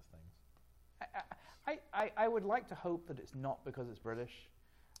 side of things. I would like to hope that it's not because it's British.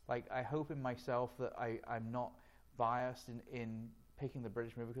 Like, I hope in myself that I'm not biased in picking the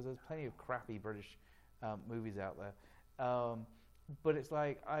British movie, because there's plenty of crappy British movies out there. But it's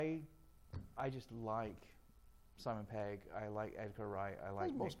like, I just like Simon Pegg, I like Edgar Wright, I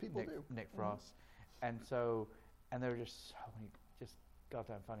like most people do. Nick Frost. And there are just so many just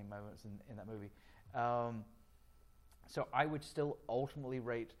goddamn funny moments in that movie. So I would still ultimately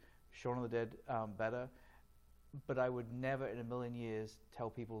rate Shaun of the Dead better, but I would never in a million years tell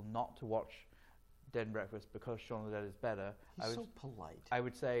people not to watch Dead and Breakfast because Shaun of the Dead is better. He's so polite. I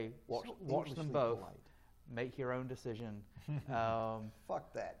would say watch them Englishly both, polite. make your own decision.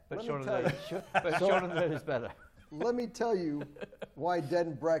 Fuck that. But Let Shaun me of the tell Dead, you- but Shaun of the Dead is better. Let me tell you why Dead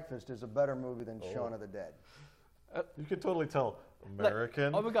and Breakfast is a better movie than Oh. Shaun of the Dead. You can totally tell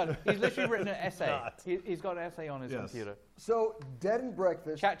American. Oh my God, he's literally written an essay. Not. He's got an essay on his Yes. computer. So Dead and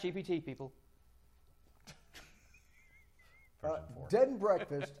Breakfast, Chat GPT, people. Version 4. Dead and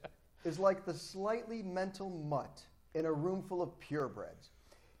Breakfast is like the slightly mental mutt in a room full of purebreds.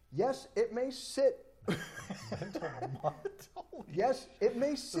 Yes, it may sit. Yes, it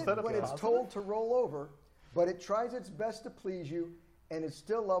may sit that a when it's positive? told to roll over, but it tries its best to please you, and it's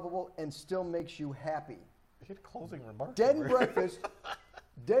still lovable and still makes you happy. You had closing remarks. Dead and over.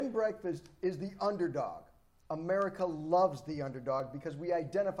 Breakfast is the underdog. America loves the underdog because we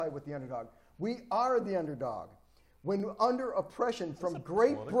identify with the underdog. We are the underdog. When under oppression from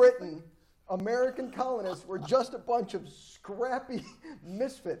Great political Britain, American colonists were just a bunch of scrappy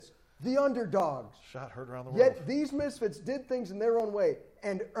misfits, the underdogs. Shot heard around the world. Yet these misfits did things in their own way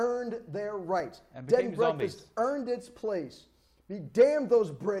and earned their rights. And Dead became and Breakfast zombies. earned its place. Be damned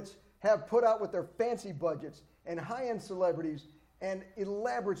those Brits have put out with their fancy budgets and high-end celebrities and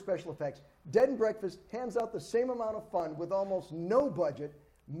elaborate special effects. Dead and Breakfast hands out the same amount of fun with almost no budget,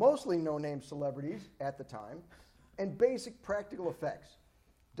 mostly no-name celebrities at the time, and basic practical effects.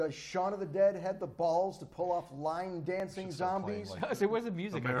 Does Shaun of the Dead have the balls to pull off line dancing Should start playing, zombies? like, So where's the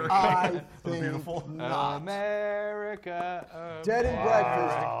music? America. I That was think beautiful. not. America. Dead and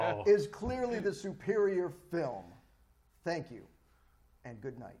Wow. Breakfast is clearly the superior film. Thank you, and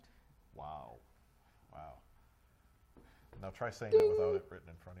good night. Wow. Wow. Now try saying that without it written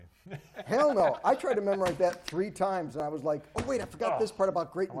in front of you. Hell no. I tried to memorize that 3 times, and I was like, oh, wait, I forgot this part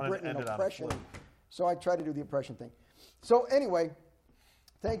about Great I wanted to Britain and end it on a oppression. flip. So I tried to do the oppression thing. So anyway,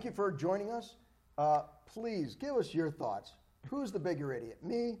 thank you for joining us. Please give us your thoughts. Who's the bigger idiot,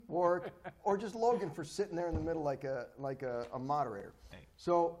 me, Warwick, or just Logan for sitting there in the middle like a moderator?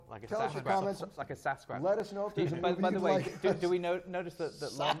 So Like a tell us your Sasquatch. comments. Like a Sasquatch. Let us know if there's a movie By the you'd way, like do we notice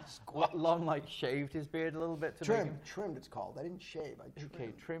that Lon like shaved his beard a little bit to make him? Trimmed, it's called. I didn't shave. I trimmed. Okay,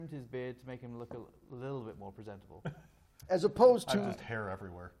 trimmed his beard to make him look a little bit more presentable. As opposed I'm to just hair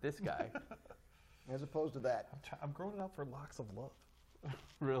everywhere. This guy, that. I'm growing it out for locks of love.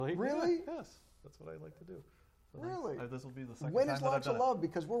 really? Really? Yes, that's what I like to do. So Really? This will be the second When time is that I've Lots done of it. Love?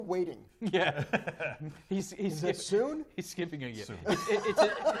 Because we're waiting. Yeah. He's Is it soon? He's skipping a year. Soon.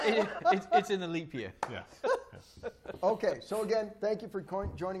 It's in the leap year. Yes. yes. Okay, so again, thank you for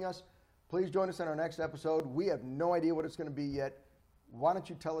joining us. Please join us in our next episode. We have no idea what it's going to be yet. Why don't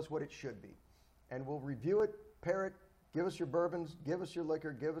you tell us what it should be? and we'll review it, pair it, give us your bourbons, give us your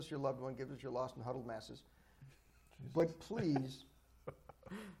liquor, give us your loved one, give us your lost and huddled masses. But please,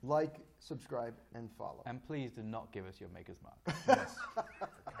 like, subscribe, and follow. And please do not give us your maker's mark. Yes. For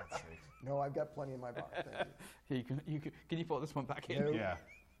God's sake. No, I've got plenty in my bar. Thank you. Can you put this one back in? No. Yeah.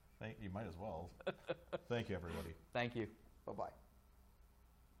 You might as well. Thank you, everybody. Thank you. Bye-bye.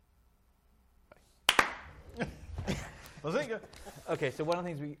 Well, thank you. Okay, so one of the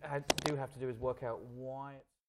things we do have to do is work out why.